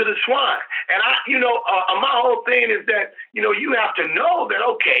go into the swine. And my whole thing is that, you have to know that,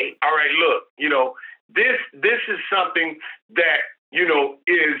 okay, all right, look, this is something that,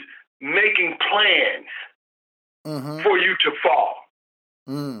 is making plans for you to fall.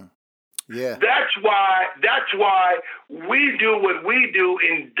 Yeah. That's why we do what we do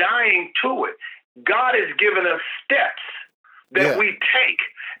in dying to it. God has given us steps that we take,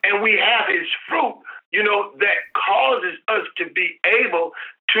 and we have his fruit, that causes us to be able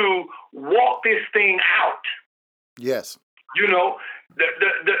to walk this thing out. Yes. The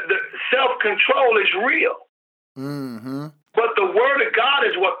self-control is real. But the word of God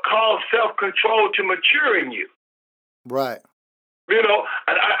is what calls self-control to mature in you. Right.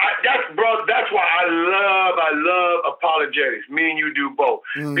 That's why I love apologetics. Me and you do both.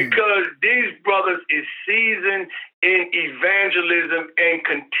 Because these brothers is seasoned in evangelism and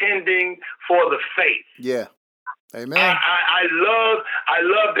contending for the faith. Yeah. Amen. I love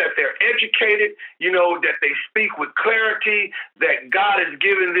that they're educated, that they speak with clarity, that God has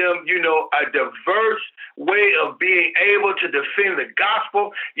given them, a diverse way of being able to defend the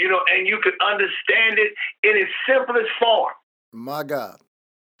gospel, and you can understand it in its simplest form. My God.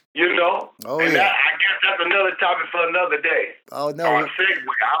 Oh, and yeah. I guess that's another topic for another day. Oh, no. Or a segue,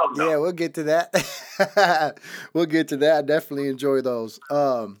 I don't know. Yeah, we'll get to that. We'll get to that. I definitely enjoy those.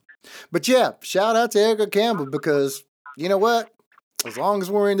 But yeah, shout out to Edgar Campbell, because you know what? As long as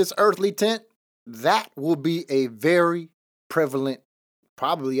we're in this earthly tent, that will be a very prevalent,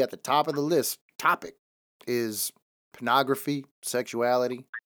 probably at the top of the list, topic is pornography, sexuality,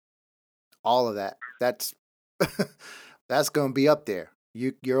 all of that. That's going to be up there.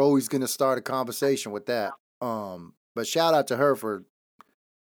 You're always going to start a conversation with that. But shout out to her for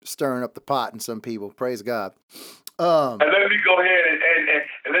stirring up the pot in some people. Praise God. And let me go ahead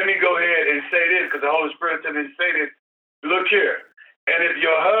and let me go ahead and say this, because the Holy Spirit told me to say this. Look here, and if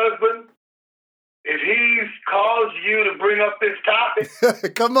your husband, if he's caused you to bring up this topic,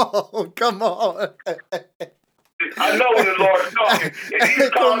 come on. I know when the Lord's talking. If he's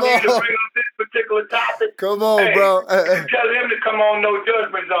caused you to bring up this particular topic, come on, bro. Tell him to come on No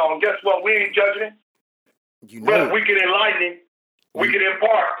Judgment Zone. Guess what? We ain't judging him. But we can enlighten him. We can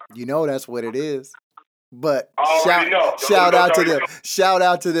impart. That's what it is. But shout out to them. Shout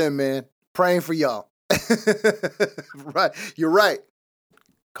out to them, man. Praying for y'all. Right. You're right.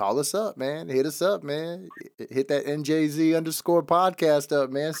 Call us up, man. Hit us up, man. Hit that NJZ_podcast up,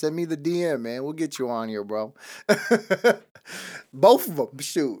 man. Send me the DM, man. We'll get you on here, bro. Both of them.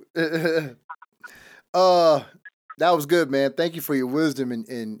 Shoot. That was good, man. Thank you for your wisdom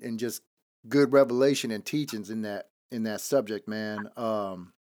and just good revelation and teachings in that subject, man.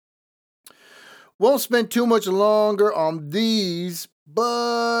 Won't spend too much longer on these,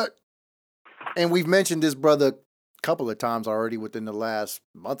 and we've mentioned this brother a couple of times already within the last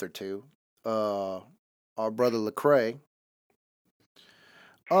month or two. Our brother Lecrae.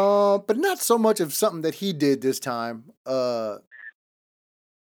 But not so much of something that he did this time.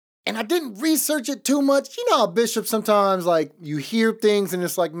 And I didn't research it too much. You know how Bishop sometimes, like, you hear things and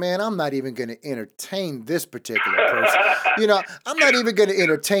it's like, man, I'm not even going to entertain this particular person. I'm not even going to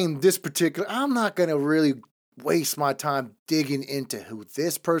entertain this particular. I'm not going to really waste my time digging into who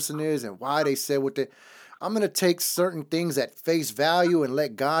this person is and why they said what they. I'm going to take certain things at face value and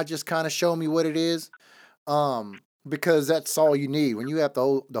let God just kind of show me what it is. Because that's all you need. When you have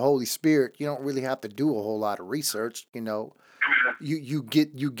the Holy Spirit, you don't really have to do a whole lot of research, You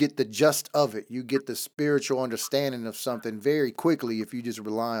get the gist of it. You get the spiritual understanding of something very quickly if you just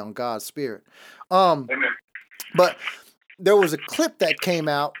rely on God's Spirit. But there was a clip that came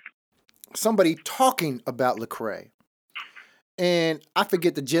out, somebody talking about Lecrae. And I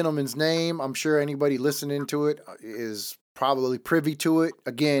forget the gentleman's name. I'm sure anybody listening to it is probably privy to it.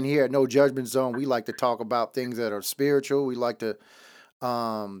 Again, here at No Judgment Zone, we like to talk about things that are spiritual. We like to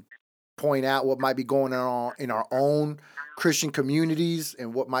point out what might be going on in our own Christian communities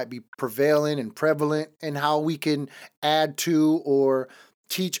and what might be prevailing and prevalent and how we can add to or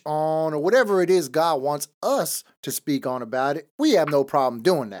teach on, or whatever it is God wants us to speak on about it, we have no problem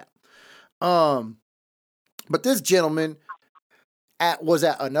doing that. But this gentleman was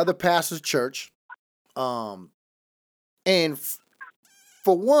at another pastor's church. And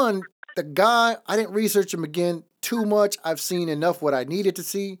for one, the guy, I didn't research him again too much. I've seen enough what I needed to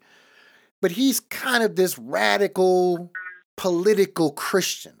see. But he's kind of this radical political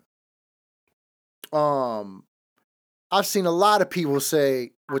Christian. I've seen a lot of people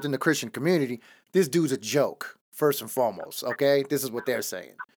say within the Christian community, this dude's a joke, first and foremost, okay? This is what they're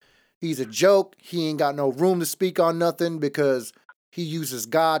saying. He's a joke. He ain't got no room to speak on nothing because he uses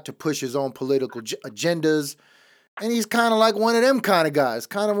God to push his own political agendas. And he's kind of like one of them kind of guys,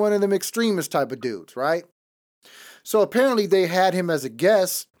 kind of one of them extremist type of dudes, right? So apparently they had him as a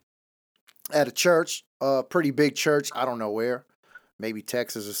guest at a church, a pretty big church, I don't know where, maybe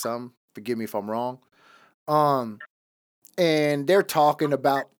Texas or something. Forgive me if I'm wrong. And they're talking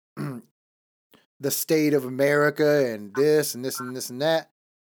about the state of America and this and this and this and that.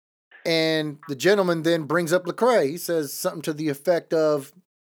 And the gentleman then brings up Lecrae. He says something to the effect of,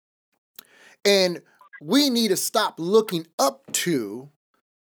 and we need to stop looking up to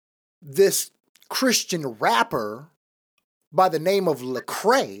this Christian rapper by the name of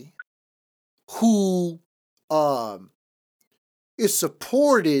Lecrae, who is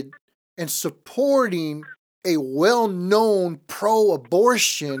supporting a well-known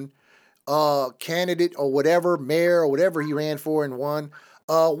pro-abortion candidate or whatever, mayor or whatever he ran for and won,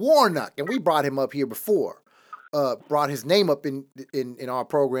 Warnock. And we brought him up here before, brought his name up in our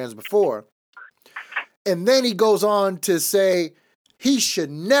programs before. And then he goes on to say he should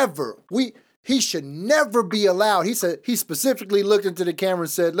never be allowed. He said, he specifically looked into the camera and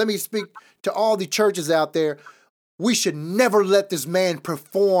said, let me speak to all the churches out there. We should never let this man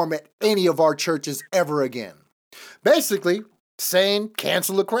perform at any of our churches ever again. Basically saying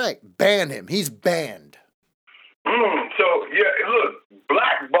cancel Lecrae, ban him. He's banned. So, yeah, look,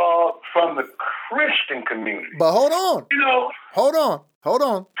 blackballed from the Christian community. But hold on. You know. Hold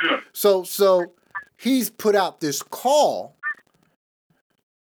on. So he's put out this call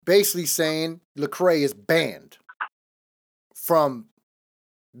basically saying Lecrae is banned from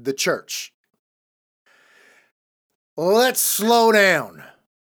the church. Let's slow down.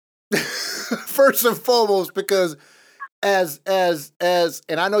 First and foremost, because as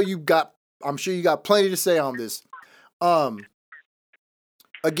and I know I'm sure you got plenty to say on this.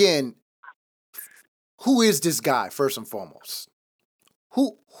 Again, who is this guy, first and foremost?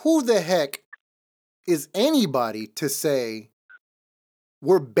 Who the heck is anybody to say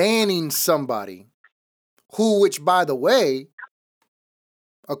we're banning somebody which, by the way,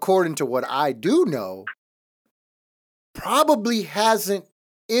 according to what I do know, probably hasn't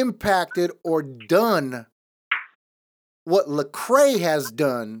impacted or done what Lecrae has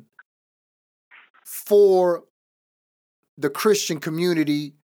done for the Christian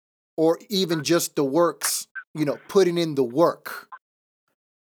community, or even just the works, putting in the work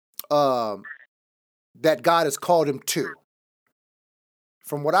that God has called him to.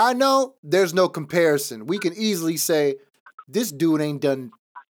 From what I know, there's no comparison. We can easily say this dude ain't done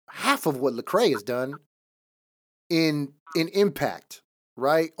half of what Lecrae has done in impact,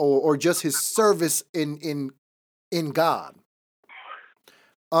 right? Or just his service in God.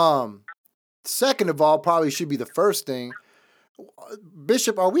 Second of all, probably should be the first thing.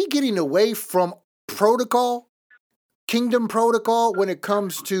 Bishop, are we getting away from protocol, kingdom protocol, when it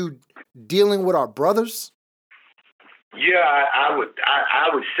comes to dealing with our brothers? Yeah, I would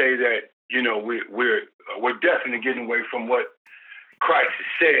say that we're definitely getting away from what Christ has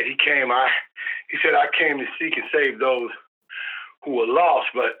said. He said, I came to seek and save those who are lost.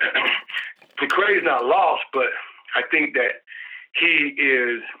 But Lecrae is not lost, but I think that he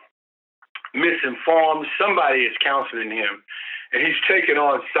is misinformed. Somebody is counseling him, and he's taking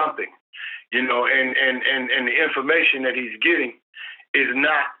on something, and the information that he's getting is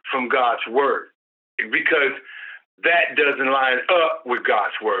not from God's word, because that doesn't line up with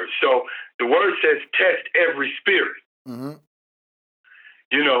God's word. So the word says, test every spirit, and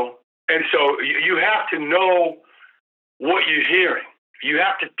so you have to know what you're hearing. You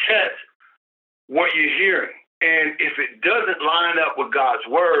have to test what you're hearing. And if it doesn't line up with God's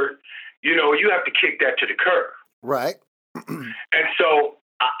word, you have to kick that to the curb. Right. And so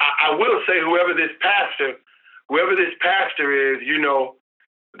I will say, whoever this pastor is,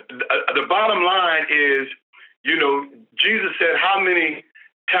 the bottom line is, Jesus said, how many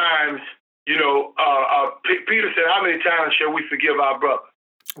times, Peter said, how many times shall we forgive our brother?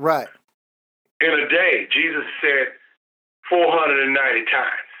 Right. In a day. Jesus said 490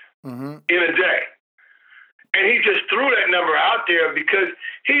 times. In a day. And he just threw that number out there because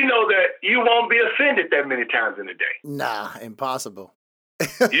he know that you won't be offended that many times in a day. Nah, impossible.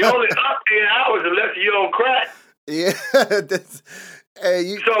 You only up 10 hours unless you don't crack. Yeah.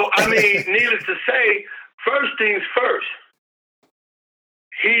 So, I mean, needless to say, first things first,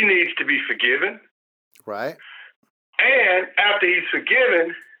 he needs to be forgiven. Right. And after he's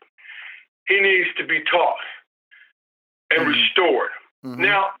forgiven, he needs to be taught and restored. Mm-hmm.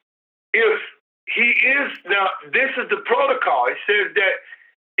 Now, if he is, now this is the protocol. It says that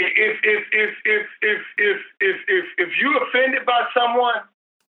if you're offended by someone,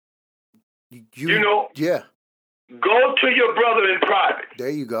 you know, yeah, go to your brother in private. There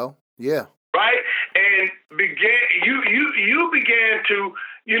you go. Yeah. Right? And you began to,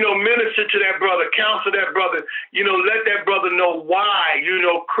 you know, minister to that brother, counsel that brother, you know, let that brother know why, you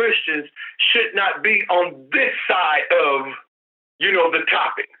know, Christians should not be on this side of, you know, the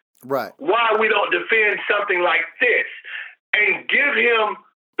topic. Right. Why we don't defend something like this. And give him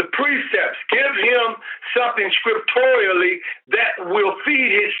the precepts. Give him something scripturally that will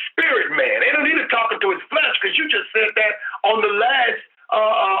feed his spirit, man. They don't need to talk to his flesh because you just said that on the last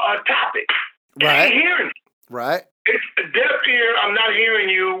topic. Right. I ain't hearing it. Right. It's a deaf ear. I'm not hearing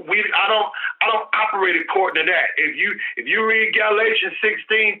you. I don't operate according to that. If you read Galatians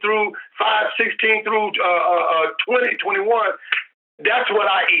 16 through 16 through 20, 21, that's what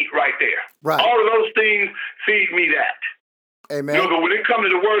I eat right there. Right. All of those things feed me that. Amen. You know, but when it comes to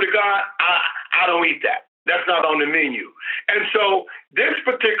the word of God, I don't eat that. That's not on the menu. And so this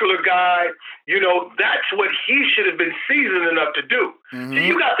particular guy, you know, that's what he should have been seasoned enough to do. Mm-hmm. See,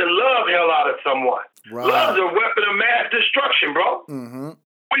 you got to love hell out of someone. Right. Love's a weapon of mass destruction, bro. Mm-hmm.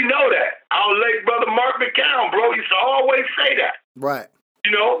 We know that. Our late brother Mark McCown, bro, used to always say that. Right.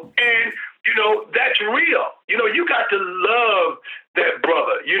 You know, and, you know, that's real. You know, you got to love that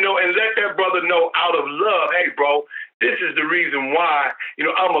brother, you know, and let that brother know out of love, hey, bro, this is the reason why, you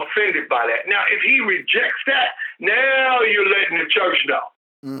know, I'm offended by that. Now, if he rejects that, now you're letting the church know.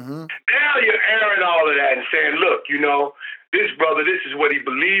 Mm-hmm. Now you're airing all of that and saying, look, you know, this brother, this is what he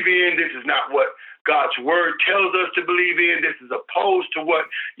believes in. This is not what God's word tells us to believe in. This is opposed to what,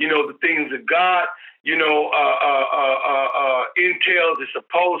 you know, the things of God, you know, entails. It's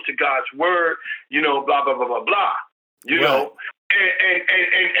opposed to God's word, you know, blah, blah, blah, blah, blah. You know,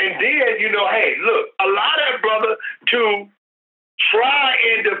 and then, you know, hey, look, allow that brother to try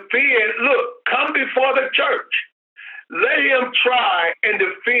and defend. Look, come before the church. Let him try and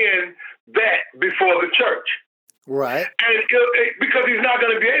defend that before the church. Right. And because he's not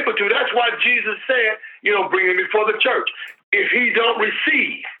going to be able to. That's why Jesus said, you know, bring him before the church. If he don't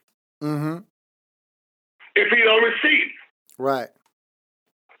receive. Mm-hmm. If he don't receive. Right.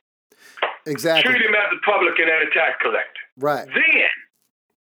 Exactly. Treat him as a publican and a tax collector. Right. Then.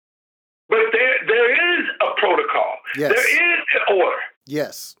 But there is a protocol. Yes. There is an order.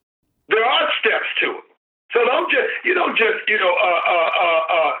 Yes. There are steps to it. So don't just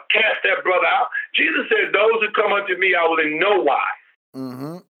cast that brother out. Jesus said, those who come unto me, I will in no wise.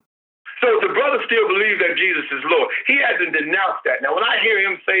 Mm-hmm. So the brother still believes that Jesus is Lord. He hasn't denounced that. Now, when I hear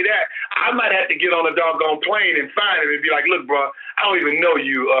him say that, I might have to get on a doggone plane and find him and be like, look, bro, I don't even know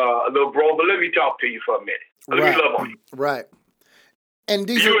you, little bro, but let me talk to you for a minute. Let me love on you. Right. And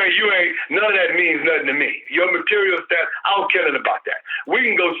these you ain't, none of that means nothing to me. Your material stuff, I don't care nothing about that. We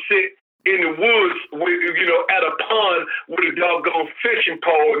can go sit in the woods, at a pond with a doggone fishing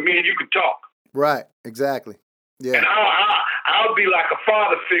pole, and me and you could talk. Right, exactly. Yeah. And I'll be like a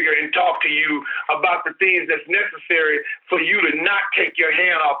father figure and talk to you about the things that's necessary for you to not take your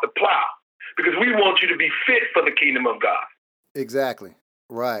hand off the plow, because we want you to be fit for the kingdom of God. Exactly.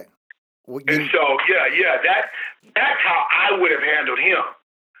 Right. Well, and so, that's how I would have handled him.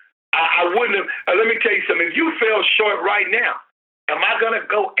 I wouldn't have. Let me tell you something. If you fell short right now, am I going to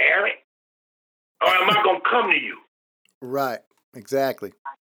go air it? Or am I going to come to you? Right. Exactly.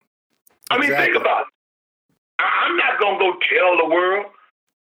 I mean, think about it. I'm not going to go tell the world.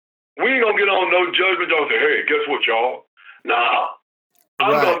 We ain't going to get on no judgment. Don't say, hey, guess what, y'all? No. I'm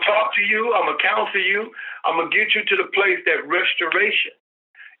going to talk to you. I'm going to counsel you. I'm going to get you to the place that restoration,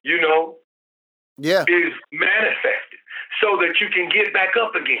 is manifested so that you can get back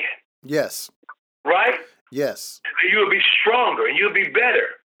up again. Yes. Right? Yes. And you'll be stronger and you'll be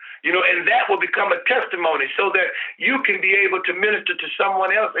better. And that will become a testimony so that you can be able to minister to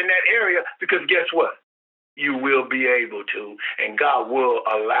someone else in that area, because guess what? You will be able to, and God will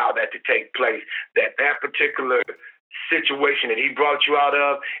allow that to take place, that particular situation that he brought you out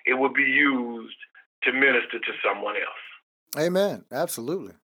of, it will be used to minister to someone else. Amen.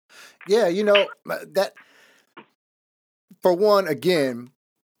 Absolutely. Yeah, that, for one, again,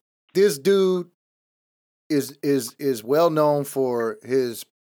 this dude is well known for his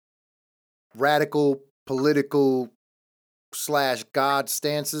radical political / God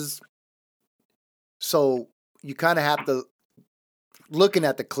stances. So you kind of have to, looking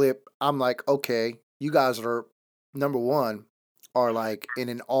at the clip, I'm like, okay, you guys are, number one, are like in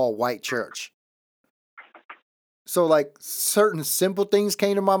an all white church. So like certain simple things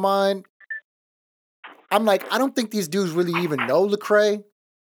came to my mind. I'm like, I don't think these dudes really even know Lecrae,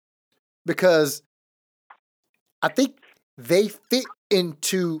 because I think they fit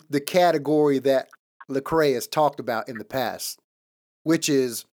into the category that Lecrae has talked about in the past, which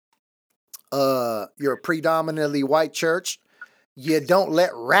is you're a predominantly white church. You don't let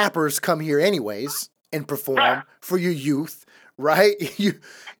rappers come here anyways and perform for your youth, right?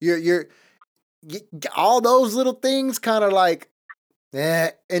 You're all those little things kind of like,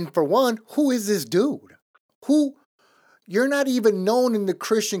 and for one, who is this dude? Who, you're not even known in the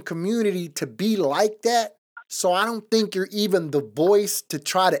Christian community to be like that. So I don't think you're even the voice to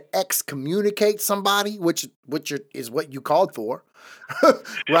try to excommunicate somebody, which is what you called for,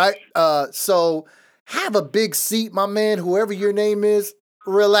 right? So have a big seat, my man, whoever your name is,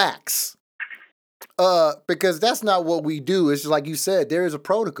 relax. Because that's not what we do. It's just like you said, there is a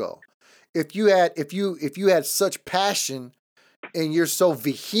protocol. If you had such passion and you're so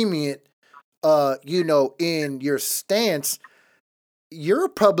vehement, in your stance, you're a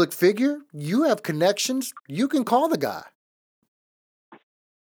public figure. You have connections. You can call the guy.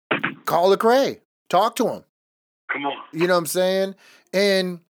 Call Lecrae. Talk to him. Come on. You know what I'm saying?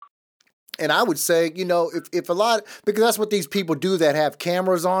 And I would say, if a lot, because that's what these people do that have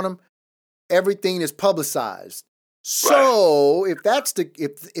cameras on them, everything is publicized. So if that's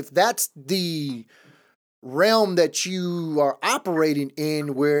the realm that you are operating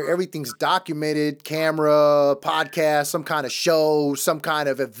in, where everything's documented, camera, podcast, some kind of show, some kind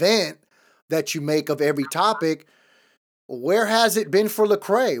of event that you make of every topic, where has it been for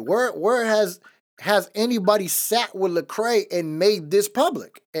Lecrae? Where has anybody sat with Lecrae and made this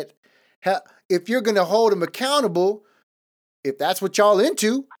public? If you're going to hold him accountable, if that's what y'all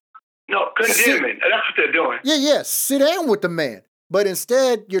into, no, condemning. That's what they're doing. Yeah, sit down with the man. But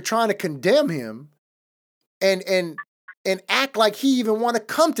instead, you're trying to condemn him and act like he even want to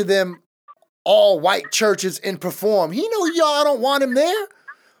come to them all white churches and perform. He know y'all don't want him there.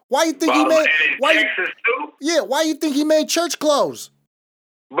 Why you think he made? Texas too? Yeah, why you think he made church clothes?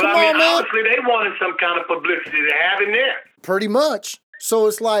 But Come I mean, on, man. obviously they wanted some kind of publicity to have in there. Pretty much. So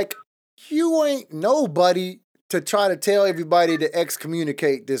it's like, you ain't nobody to try to tell everybody to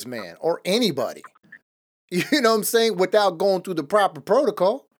excommunicate this man or anybody. You know what I'm saying? Without going through the proper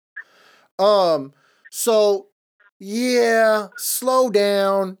protocol. So yeah, slow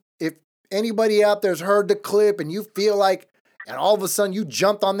down. If anybody out there's heard the clip and you feel like, and all of a sudden you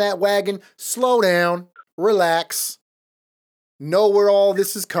jumped on that wagon, slow down, relax, know where all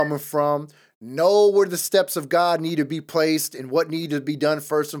this is coming from, know where the steps of God need to be placed and what needs to be done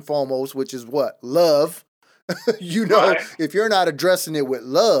first and foremost, which is what? Love. Right. If you're not addressing it with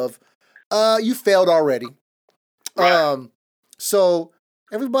love, you failed already. Right. So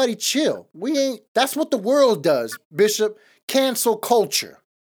everybody chill. That's what the world does, Bishop. Cancel culture.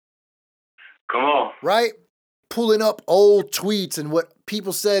 Come on. Right? Pulling up old tweets and what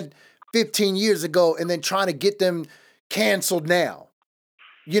people said 15 years ago and then trying to get them canceled now.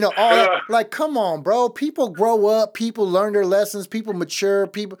 All that, like, come on, bro. People grow up, people learn their lessons, people mature,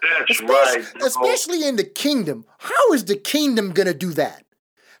 people. Especially in the kingdom. How is the kingdom going to do that?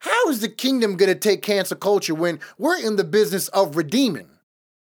 How is the kingdom going to take cancel culture when we're in the business of redeeming?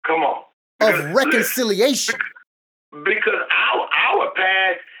 Come on. Of reconciliation. Because our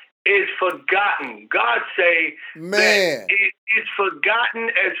past is forgotten. God say that it's forgotten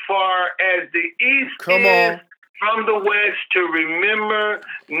as far as the east is from the west, to remember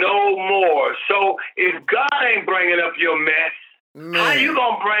no more. So if God ain't bringing up your mess, how you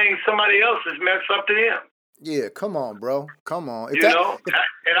going to bring somebody else's mess up to him? Yeah, come on, bro. Come on. And I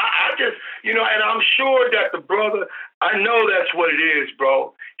just, and I'm sure that the brother, I know that's what it is,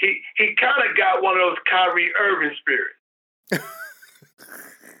 bro. He kind of got one of those Kyrie Irving spirits.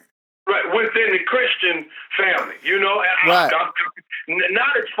 Right, within the Christian family, and right.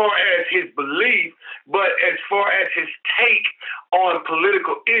 Not as far as his belief, but as far as his take on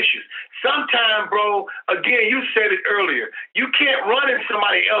political issues. Sometimes, bro, again, you said it earlier, you can't run in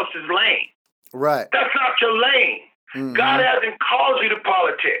somebody else's lane. Right. That's not your lane. Mm-hmm. God hasn't called you to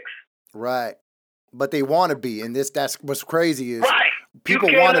politics. Right. But they want to be, and that's what's crazy is people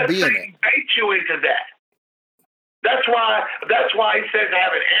want to be in it. Bait you into that. That's why he says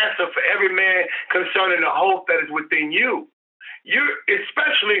have an answer for every man concerning the hope that is within you.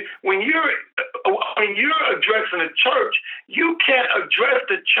 Especially when you're you're addressing a church, you can't address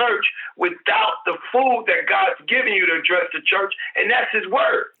the church without the food that God's giving you to address the church, and that's His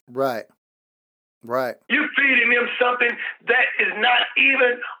word. Right. Right. You're feeding them something that is not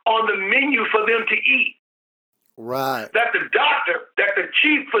even on the menu for them to eat. Right. That the doctor, that the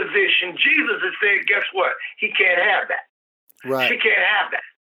chief physician, Jesus has said, guess what? He can't have that. Right. She can't have that.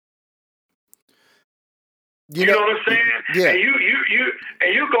 You know what I'm saying? Yeah. And you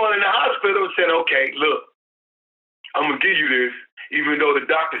going in the hospital and saying, okay, look, I'm gonna give you this, even though the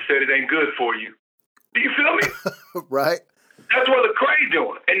doctor said it ain't good for you. Do you feel me? Right. That's what the cray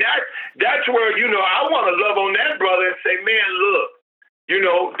doing. And that's where, I want to love on that brother and say, man, look,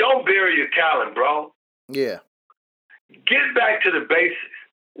 don't bury your talent, bro. Yeah. Get back to the basics.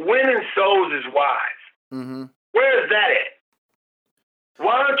 Winning souls is wise. Mm-hmm. Where is that at?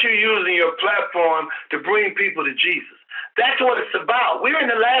 Why aren't you using your platform to bring people to Jesus? That's what it's about. We're in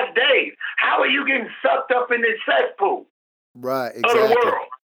the last days. How are you getting sucked up in this cesspool? Right, exactly. Of the world?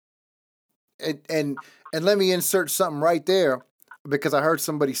 And let me insert something right there, because I heard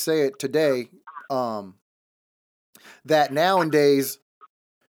somebody say it today, that nowadays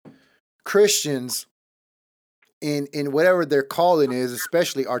Christians in whatever their calling is,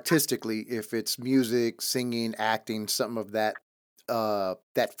 especially artistically, if it's music, singing, acting, something of that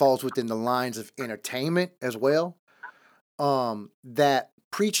that falls within the lines of entertainment as well, that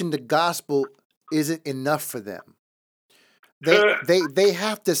preaching the gospel isn't enough for them. They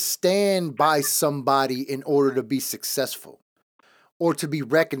have to stand by somebody in order to be successful or to be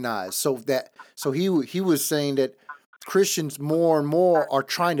recognized. So he was saying that Christians more and more are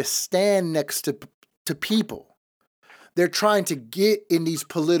trying to stand next to people. They're trying to get in these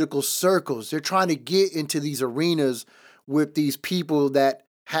political circles. They're trying to get into these arenas with these people that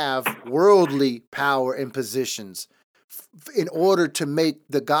have worldly power and positions in order to make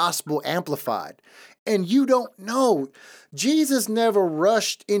the gospel amplified. And you don't know. Jesus never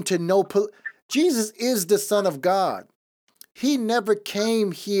rushed into Jesus is the Son of God. He never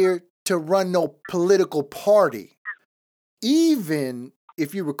came here to run no political party. Even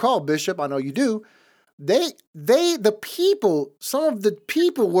if you recall, Bishop, I know you do, some of the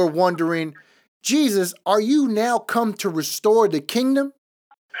people were wondering, Jesus, are you now come to restore the kingdom?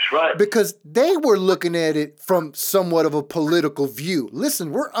 That's right. Because they were looking at it from somewhat of a political view.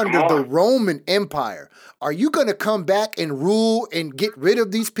 Listen, we're under the Roman Empire. Are you going to come back and rule and get rid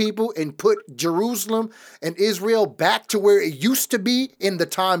of these people and put Jerusalem and Israel back to where it used to be in the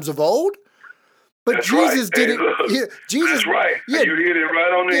times of old? But that's Jesus right. didn't. Hey, yeah, Jesus. That's right. Yeah, you hit it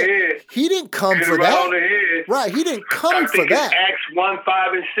right on the head. He didn't come for right that. On the head. Right. He didn't come for it's that. Acts 1,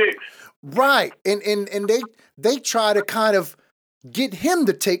 5, and 6. Right. And they try to kind of get him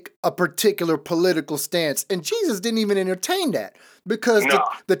to take a particular political stance. And Jesus didn't even entertain that, because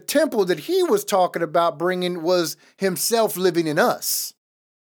the temple that he was talking about bringing was himself living in us.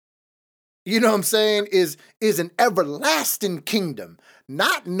 You know what I'm saying? Is an everlasting kingdom,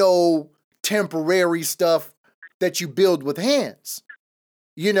 not no temporary stuff that you build with hands.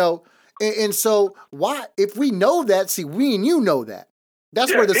 And so why, if we know that, see, we and you know that.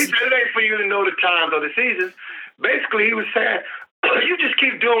 That's where he said it ain't for you to know the times or the seasons. Basically, he was saying, you just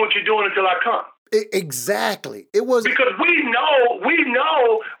keep doing what you're doing until I come. Exactly. It was because we know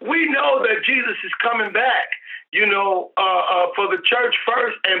that Jesus is coming back. For the church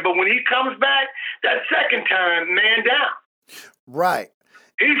first, but when he comes back, that second time, man down. Right.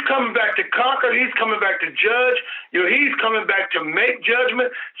 He's coming back to conquer. He's coming back to judge. He's coming back to make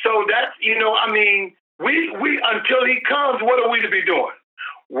judgment. So that's, we until he comes, what are we to be doing?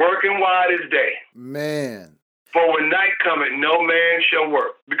 Working while it is day. Man. For when night cometh, no man shall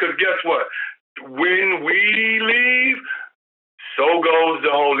work. Because guess what? When we leave, so goes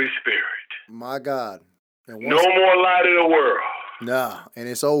the Holy Spirit. My God. No more light in the world. No, and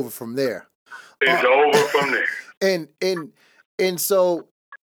it's over from there. It's over from there. And so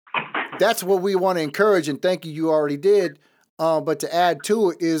that's what we want to encourage, and thank you, you already did. But to add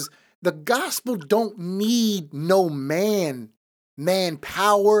to it is the gospel don't need no man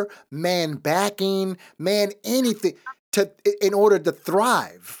power, man backing, man anything in order to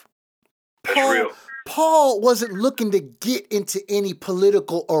thrive. Paul wasn't looking to get into any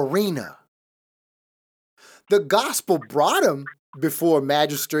political arena. The gospel brought him before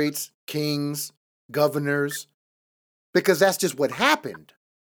magistrates, kings, governors, because that's just what happened.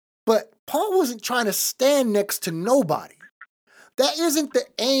 But Paul wasn't trying to stand next to nobody. That isn't the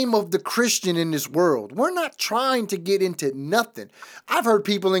aim of the Christian in this world. We're not trying to get into nothing. I've heard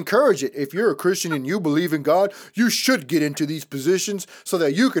people encourage it. If you're a Christian and you believe in God, you should get into these positions so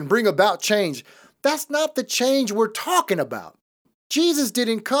that you can bring about change. That's not the change we're talking about. Jesus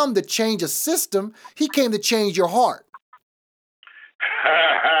didn't come to change a system. He came to change your heart.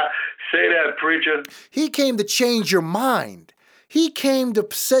 Say that, preacher. He came to change your mind. He came to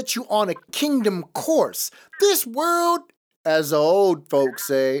set you on a kingdom course. This world, as the old folks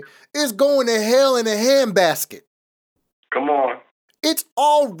say, is going to hell in a handbasket. Come on. It's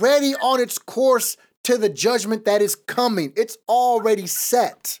already on its course to the judgment that is coming. It's already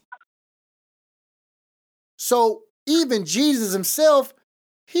set. So even Jesus himself,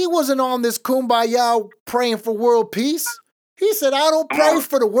 he wasn't on this kumbaya praying for world peace. He said, I don't pray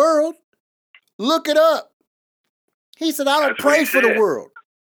for the world. Look it up. He said, I don't pray for the world.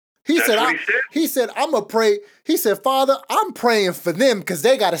 He said, I'm going to pray. He said, Father, I'm praying for them because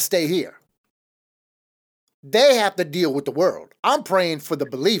they got to stay here. They have to deal with the world. I'm praying for the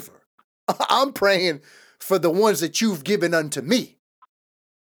believer. I'm praying for the ones that you've given unto me.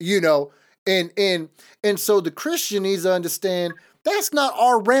 You know, and so the Christian needs to understand that's not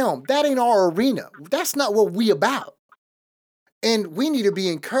our realm. That ain't our arena. That's not what we about. And we need to be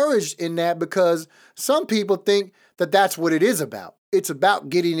encouraged in that because some people think that that's what it is about. It's about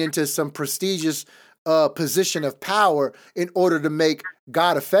getting into some prestigious position of power in order to make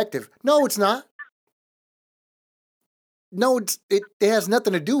God effective. No, it's not. No, it has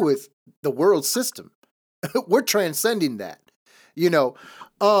nothing to do with the world system. We're transcending that, you know.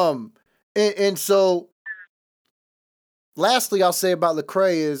 And so, lastly, I'll say about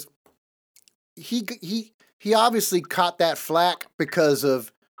Lecrae is he obviously caught that flack because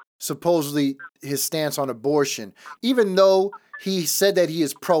of supposedly his stance on abortion, even though he said that he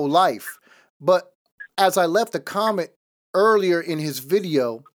is pro-life. But as I left a comment earlier in his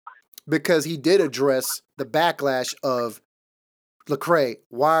video, because he did address the backlash of Lecrae,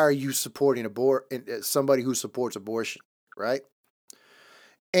 why are you supporting somebody who supports abortion, right?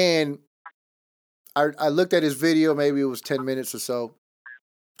 And I looked at his video, maybe it was 10 minutes or so,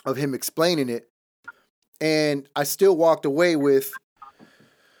 of him explaining it. And I still walked away with,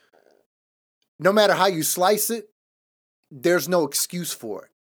 no matter how you slice it, there's no excuse for it.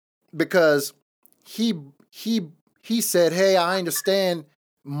 Because he said, hey, I understand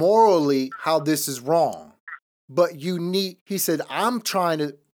morally how this is wrong. But he said, I'm trying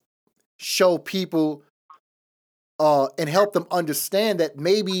to show people and help them understand that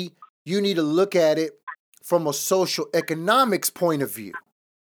maybe you need to look at it from a social economics point of view.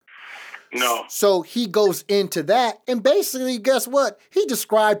 No. So he goes into that, and basically, guess what? He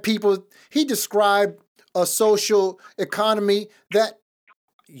described a social economy that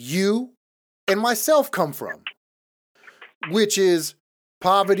you and myself come from, which is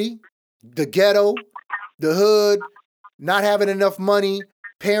poverty, the ghetto, the hood, not having enough money,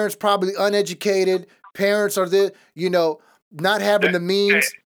 parents probably uneducated, parents are not having the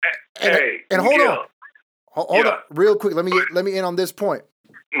means. And hold on, real quick. Let me end on this point.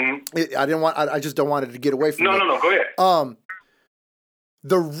 Mm-hmm. I just don't want it to get away from me. No, go ahead.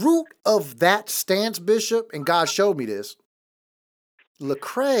 The root of that stance, Bishop, and God showed me this,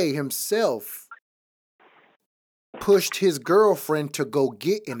 Lecrae himself pushed his girlfriend to go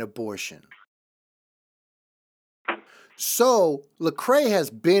get an abortion. So Lecrae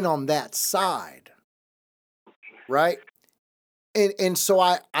has been on that side, right? And so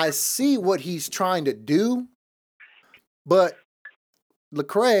I see what he's trying to do, but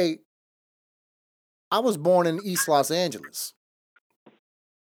Lecrae, I was born in East Los Angeles,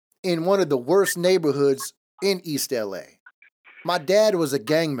 in one of the worst neighborhoods in East LA. My dad was a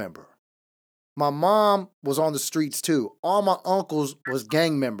gang member. My mom was on the streets too. All my uncles was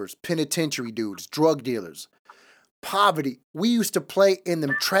gang members, penitentiary dudes, drug dealers. Poverty. We used to play in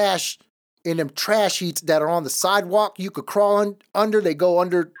them trash heaps that are on the sidewalk. You could crawl under. They go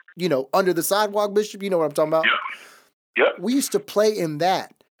under the sidewalk, Bishop. You know what I'm talking about? Yeah. We used to play in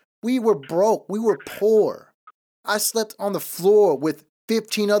that. We were broke. We were poor. I slept on the floor with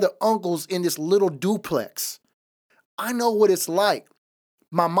 15 other uncles in this little duplex. I know what it's like.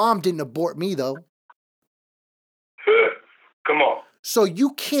 My mom didn't abort me, though. Come on. So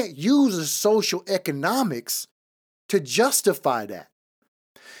you can't use the social economics to justify that.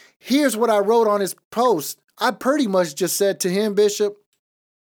 Here's what I wrote on his post. I pretty much just said to him, Bishop,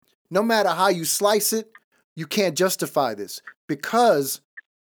 no matter how you slice it, you can't justify this, because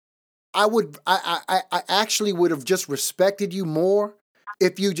I actually would have just respected you more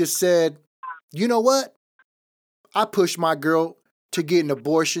if you just said, you know what? I pushed my girl to get an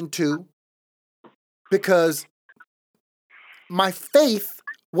abortion too, because my faith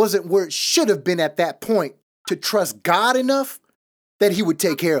wasn't where it should have been at that point to trust God enough that he would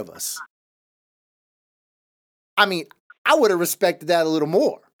take care of us. I mean, I would have respected that a little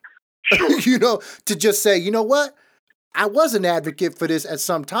more. Sure. To just say, you know what? I was an advocate for this at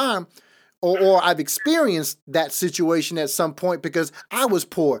some time, or I've experienced that situation at some point because I was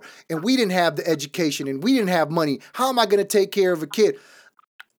poor and we didn't have the education and we didn't have money. How am I going to take care of a kid?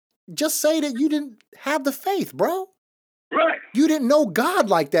 Just say that you didn't have the faith, bro. Right. You didn't know God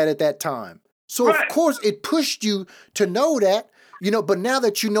like that at that time. So Right. of course it pushed you to know that, but now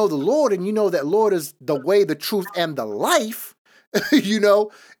that you know the Lord and you know that Lord is the way, the truth, and the life,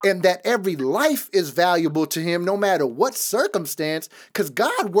 and that every life is valuable to him no matter what circumstance, because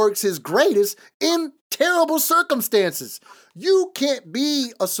God works his greatest in terrible circumstances. You can't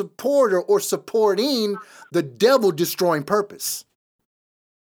be a supporter or supporting the devil destroying purpose.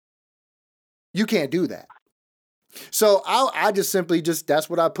 You can't do that. So I just simply that's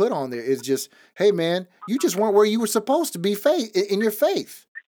what I put on there is just, hey man, you just weren't where you were supposed to be in your faith.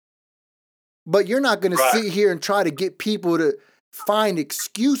 But you're not going to sit here and try to get people to find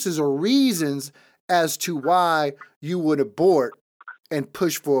excuses or reasons as to why you would abort and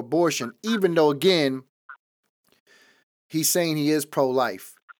push for abortion, even though, again, he's saying he is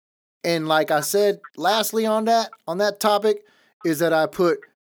pro-life. And like I said, lastly on that topic, is that I put,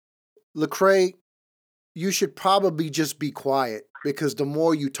 Lecrae, you should probably just be quiet because the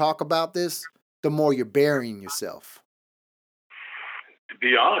more you talk about this, the more you're burying yourself. To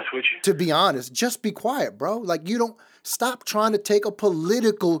be honest with you. To be honest, just be quiet, bro. Like, you don't stop trying to take a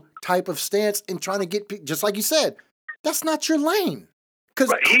political type of stance and trying to get, just like you said, that's not your lane.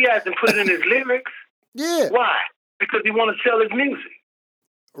 Right. He hasn't put it in his lyrics. Yeah. Why? Because he want to sell his music.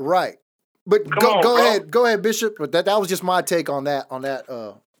 Right. But go ahead, Bishop. But that was just my take on that.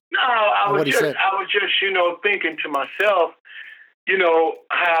 No, I was just thinking to myself,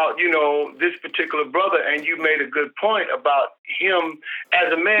 how, this particular brother, and you made a good point about him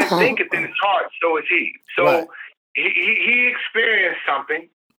as a man thinketh in his heart, so is he. So he experienced something,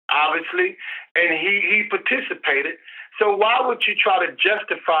 obviously, and he participated. So why would you try to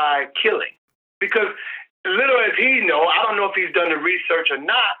justify killing? Because little as he know, I don't know if he's done the research or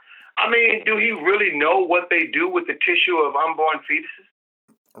not. I mean, do he really know what they do with the tissue of unborn fetuses?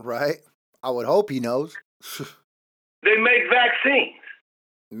 Right. I would hope he knows. They make vaccines.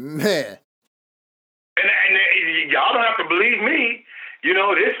 Man. And y'all don't have to believe me.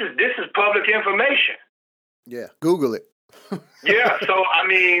 This is public information. Yeah, Google it. Yeah, so I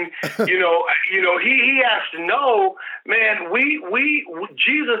mean, he has to know, man. We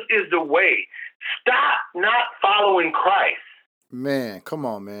Jesus is the way. Stop not following Christ. Man, come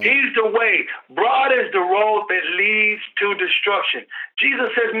on, man. He's the way. Broad is the road that leads to destruction. Jesus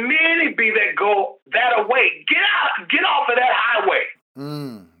says, many be that go that away. Get off of that highway.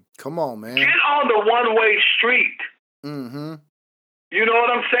 Come on, man. Get on the one-way street. Mm-hmm. You know what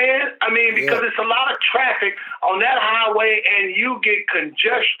I'm saying? I mean, because it's a lot of traffic on that highway and you get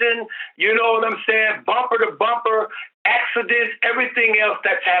congestion, you know what I'm saying? Bumper to bumper, accidents, everything else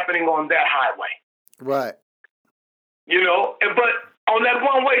that's happening on that highway. Right. But on that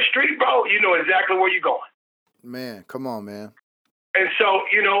one-way street, bro, you know exactly where you're going. Man, come on, man. And so,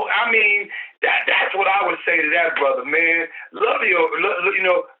 that's what I would say to that brother, man.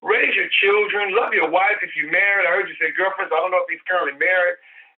 Raise your children, love your wife if you're married. I heard you say girlfriends. I don't know if he's currently married.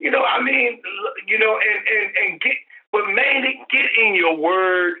 But mainly get in your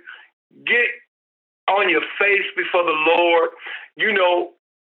word, get on your face before the Lord.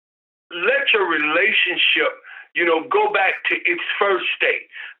 Let your relationship go back to its first state.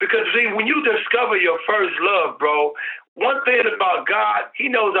 Because see, when you discover your first love, bro, one thing about God, he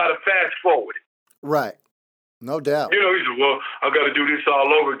knows how to fast forward it. Right. No doubt. He said, well, I got to do this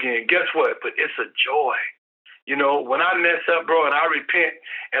all over again. Guess what? But it's a joy. When I mess up, bro, and I repent,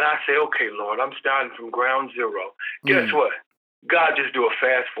 and I say, okay, Lord, I'm starting from ground zero. Guess what? God just do a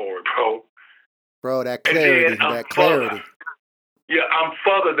fast forward, bro. Bro, that clarity, Yeah, I'm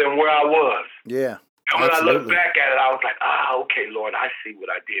further than where I was. Yeah. And when I look back at it, I was like, okay, Lord, I see what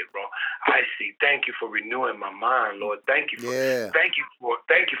I did, bro. I see. Thank you for renewing my mind, Lord. Thank you for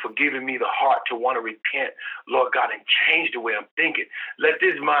giving me the heart to want to repent, Lord God, and change the way I'm thinking. Let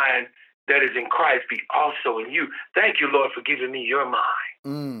this mind that is in Christ be also in you. Thank you, Lord, for giving me your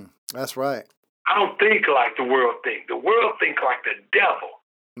mind. That's right. I don't think like the world think. The world think like the devil.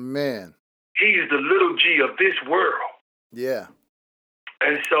 Man. He's the little G of this world. Yeah.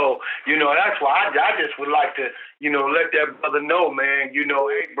 And so, that's why I just would like to, let that brother know, man,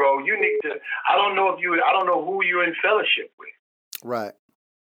 hey, bro, you need to, I don't know who you're in fellowship with. Right.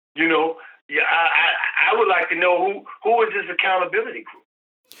 I would like to know who is this accountability group?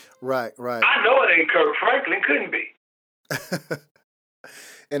 Right. I know it ain't Kirk Franklin, couldn't be.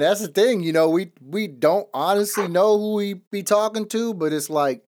 And that's the thing, we don't honestly know who we be talking to, but it's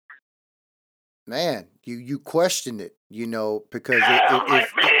like, man, you question it, because I'm like,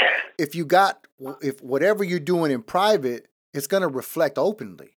 man, if whatever you're doing in private, it's gonna reflect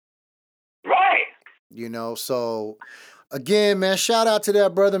openly. right. So again, man, shout out to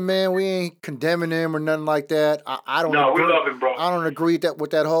that brother, man. We ain't condemning him or nothing like that. I don't No, we agree. love him, bro. I don't agree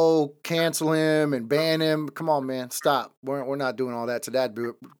with that whole cancel him and ban him. Come on, man, stop. We're not doing all that to that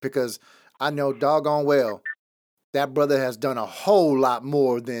dude, because I know doggone well that brother has done a whole lot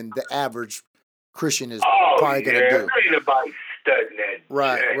more than the average Christian is Oh, probably gonna yeah. do. There ain't nobody studying that.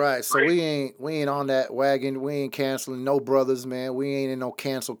 Right, Jack. right. So we ain't on that wagon. We ain't canceling no brothers, man. We ain't in no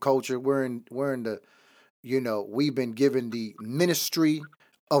cancel culture. We're in the we've been given the ministry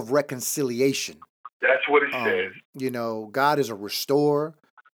of reconciliation. That's what it says. God is a restorer.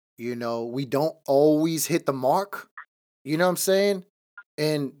 We don't always hit the mark. You know what I'm saying?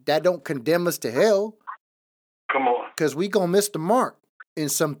 And that don't condemn us to hell, Come on. because we gonna miss the mark in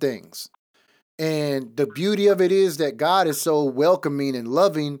some things. And the beauty of it is that God is so welcoming and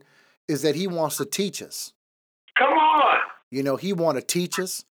loving, is that he wants to teach us. Come on. He wants to teach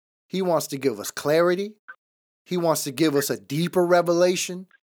us. He wants to give us clarity. He wants to give us a deeper revelation.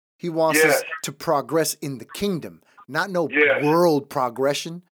 He wants us to progress in the kingdom, not no world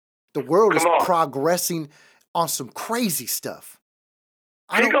progression. The world is progressing on some crazy stuff.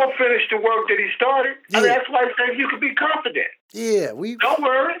 He gonna finish the work that he started. Yeah. I mean, that's why I said you could be confident. Yeah, don't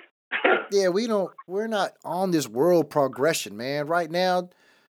worry. Yeah, we're not on this world progression, man. Right now,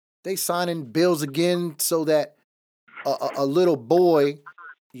 they signing bills again so that a little boy,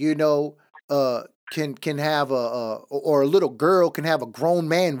 can have or a little girl can have a grown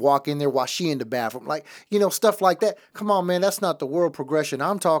man walk in there while she in the bathroom, like stuff like that. Come on, man, that's not the world progression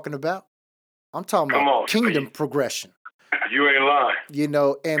I'm talking about. I'm talking about kingdom progression. You ain't lying.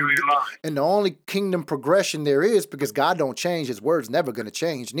 And the only kingdom progression there is, because God don't change, his word's never going to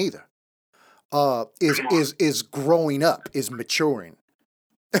change neither. Is growing up, is maturing.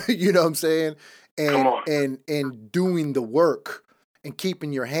 You know what I'm saying? And doing the work and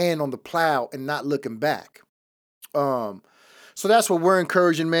keeping your hand on the plow and not looking back. So that's what we're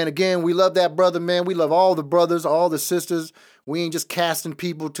encouraging, man. Again, we love that brother, man. We love all the brothers, all the sisters. We ain't just casting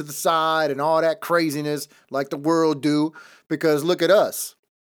people to the side and all that craziness like the world do, because look at us.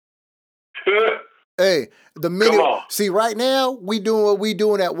 Hey, see, right now, we doing what we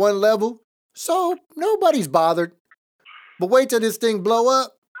doing at one level, so nobody's bothered. But wait till this thing blow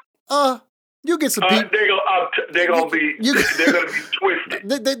up. You get some people. They're gonna be twisted.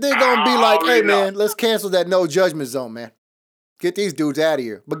 They're gonna be like, hey, man, let's cancel that no judgment zone, man. Get these dudes out of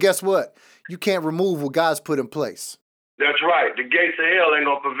here. But guess what? You can't remove what God's put in place. That's right. The gates of hell ain't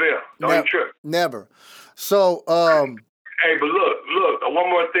gonna prevail. Don't even trip. Never. So, hey, but look. One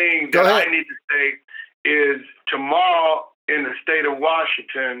more thing that I need to say is tomorrow in the state of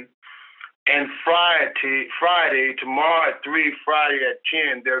Washington, and Friday, tomorrow at 3, Friday at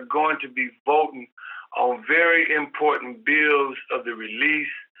 10, they're going to be voting on very important bills of the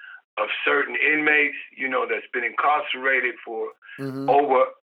release of certain inmates, that's been incarcerated for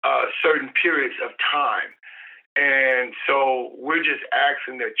over certain periods of time. And so we're just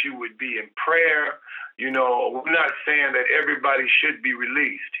asking that you would be in prayer. We're not saying that everybody should be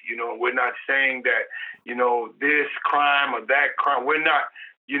released. We're not saying that, this crime or that crime. We're not,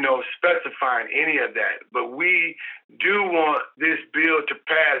 specifying any of that. But we do want this bill to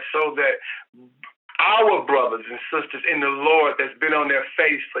pass so that our brothers and sisters in the Lord that's been on their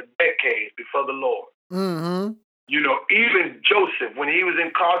face for decades before the Lord. Mm-hmm. Even Joseph, when he was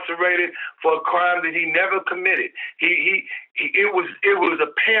incarcerated for a crime that he never committed, it was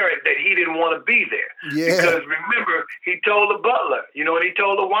apparent that he didn't want to be there. Yeah. Because remember, he told the butler, and he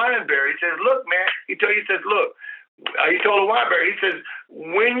told the wine bearer, he says, look, man, he told the wine bearer, he says,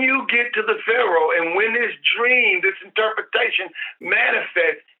 when you get to the Pharaoh and when this dream, this interpretation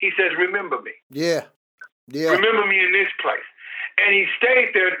manifests, he says, remember me. Yeah. Remember me in this place. And he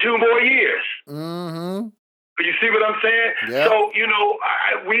stayed there 2 more years. Mm-hmm. You see what I'm saying? Yep. So,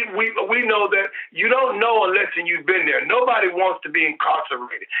 we know that you don't know unless you've been there. Nobody wants to be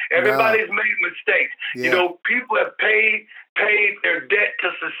incarcerated. Everybody's made mistakes. Yeah. People have paid their debt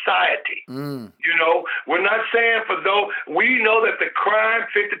to society. We're not saying for those, we know that the crime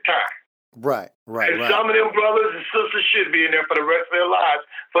fit the time. Right. And some of them brothers and sisters should be in there for the rest of their lives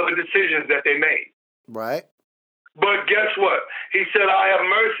for the decisions that they made. Right. But guess what? He said, I have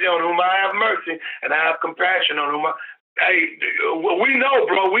mercy on whom I have mercy, and I have compassion on whom I... Hey, we know,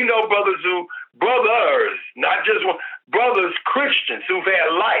 bro. We know brothers, not just one, brothers, Christians who've had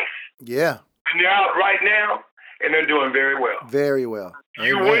life. Yeah. And they're out right now, and they're doing very well. Very well.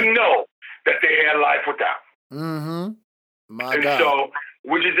 You wouldn't know that they had life without. Mm-hmm. My and God. So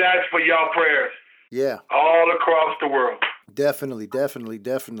We just ask for y'all prayers Yeah. all across the world. Definitely.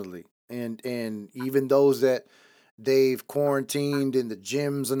 And even those that they've quarantined in the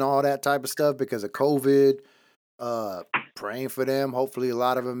gyms and all that type of stuff because of COVID, praying for them. Hopefully a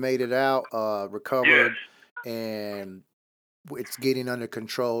lot of them made it out, recovered, and it's getting under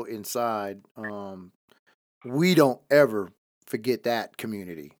control inside. We don't ever forget that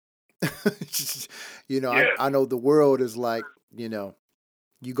community. I know the world is like, you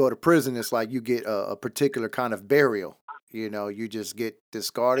go to prison, it's like you get a particular kind of burial. You just get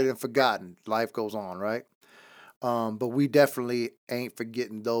discarded and forgotten. Life goes on, right? But we definitely ain't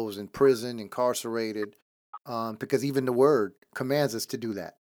forgetting those in prison, incarcerated, because even the word commands us to do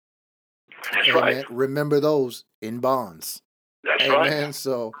that. That's Amen. right. Remember those in bonds. That's Amen. right.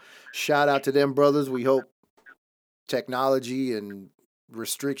 So shout out to them brothers. We hope technology and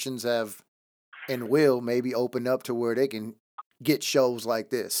restrictions have and will maybe open up to where they can get shows like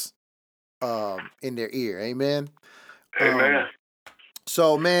this in their ear. Amen. Amen.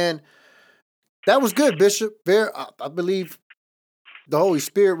 So, man, that was good, Bishop. I believe the Holy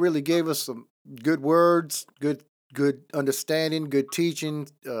Spirit really gave us some good words, good understanding, good teaching,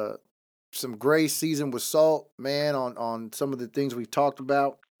 some grace seasoned with salt, man, on some of the things we've talked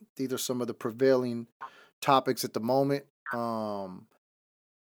about. These are some of the prevailing topics at the moment. And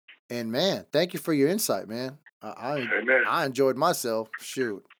man, thank you for your insight, man. Amen. I enjoyed myself.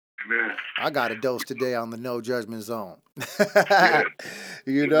 Shoot. Amen. I got a dose today on the no judgment zone.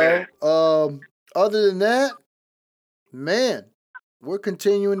 Yeah. Other than that, man, we're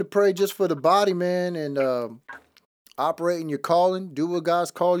continuing to pray just for the body, man, and operate in your calling. Do what God's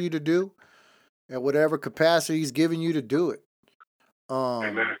called you to do at whatever capacity He's given you to do it.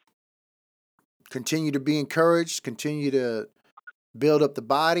 Amen. Continue to be encouraged. Continue to build up the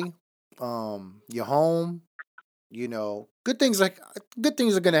body, your home. Good things are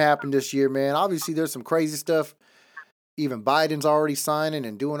going to happen this year, man. Obviously, there's some crazy stuff. Even Biden's already signing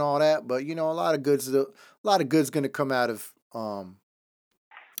and doing all that, but a lot of good's going to come out of a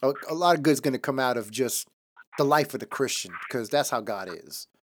lot of good's going to come out of just the life of the Christian, because that's how God is.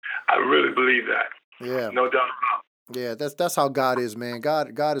 I really believe that. Yeah, no doubt about it. Yeah, that's how God is, man.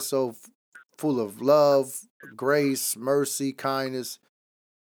 God is so full of love, grace, mercy, kindness.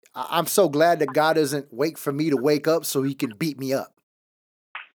 I'm so glad that God doesn't wait for me to wake up so He can beat me up.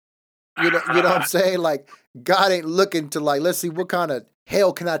 You know what I'm saying? Like, God ain't looking to, like, let's see what kind of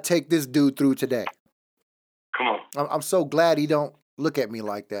hell can I take this dude through today. Come on. I'm so glad He don't look at me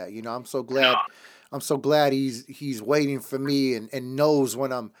like that. I'm so glad. I'm so glad He's waiting for me and knows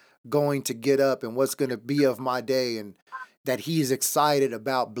when I'm going to get up and what's going to be of my day, and that He's excited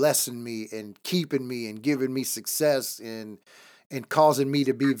about blessing me and keeping me and giving me success and causing me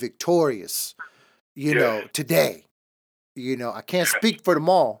to be victorious, today. I can't speak for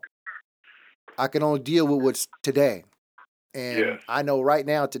tomorrow. I can only deal with what's today. And I know right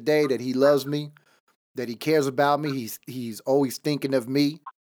now, today, that He loves me, that He cares about me. He's always thinking of me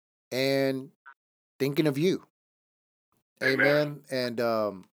and thinking of you. Amen. And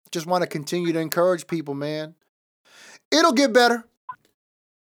just want to continue to encourage people, man. It'll get better.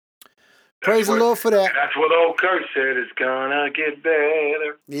 Praise the Lord for that. That's what old Kurt said. It's gonna get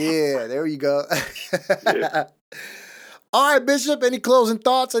better. Yeah, there you go. All right, Bishop. Any closing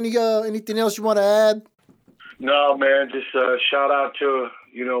thoughts? Anything else you want to add? No, man. Just shout out to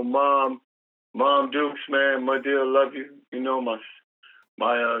Mom Dukes, man. My dear, love you.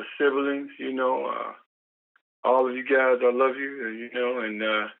 My siblings. All of you guys, I love you. And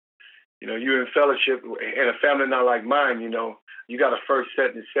you in fellowship in a family not like mine. You got a first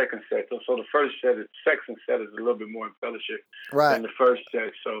set and a second set. So the second set is a little bit more in fellowship than the first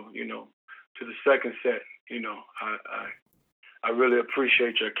set. So, to the second set, I really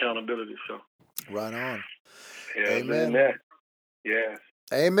appreciate your accountability. So right on. Yeah, amen. That. Yeah.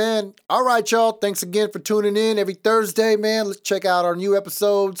 Amen. All right, y'all. Thanks again for tuning in every Thursday, man. Let's check out our new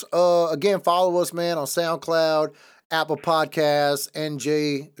episodes. Again, follow us, man, on SoundCloud, Apple Podcasts,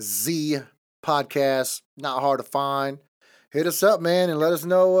 NJZ Podcasts. Not hard to find. Hit us up, man, and let us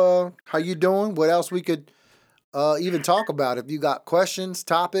know how you doing. What else we could even talk about. If you got questions,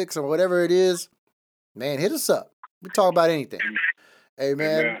 topics, or whatever it is, man, hit us up. We talk about anything.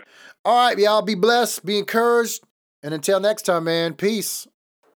 Amen. All right, y'all. Be blessed. Be encouraged. And until next time, man, peace.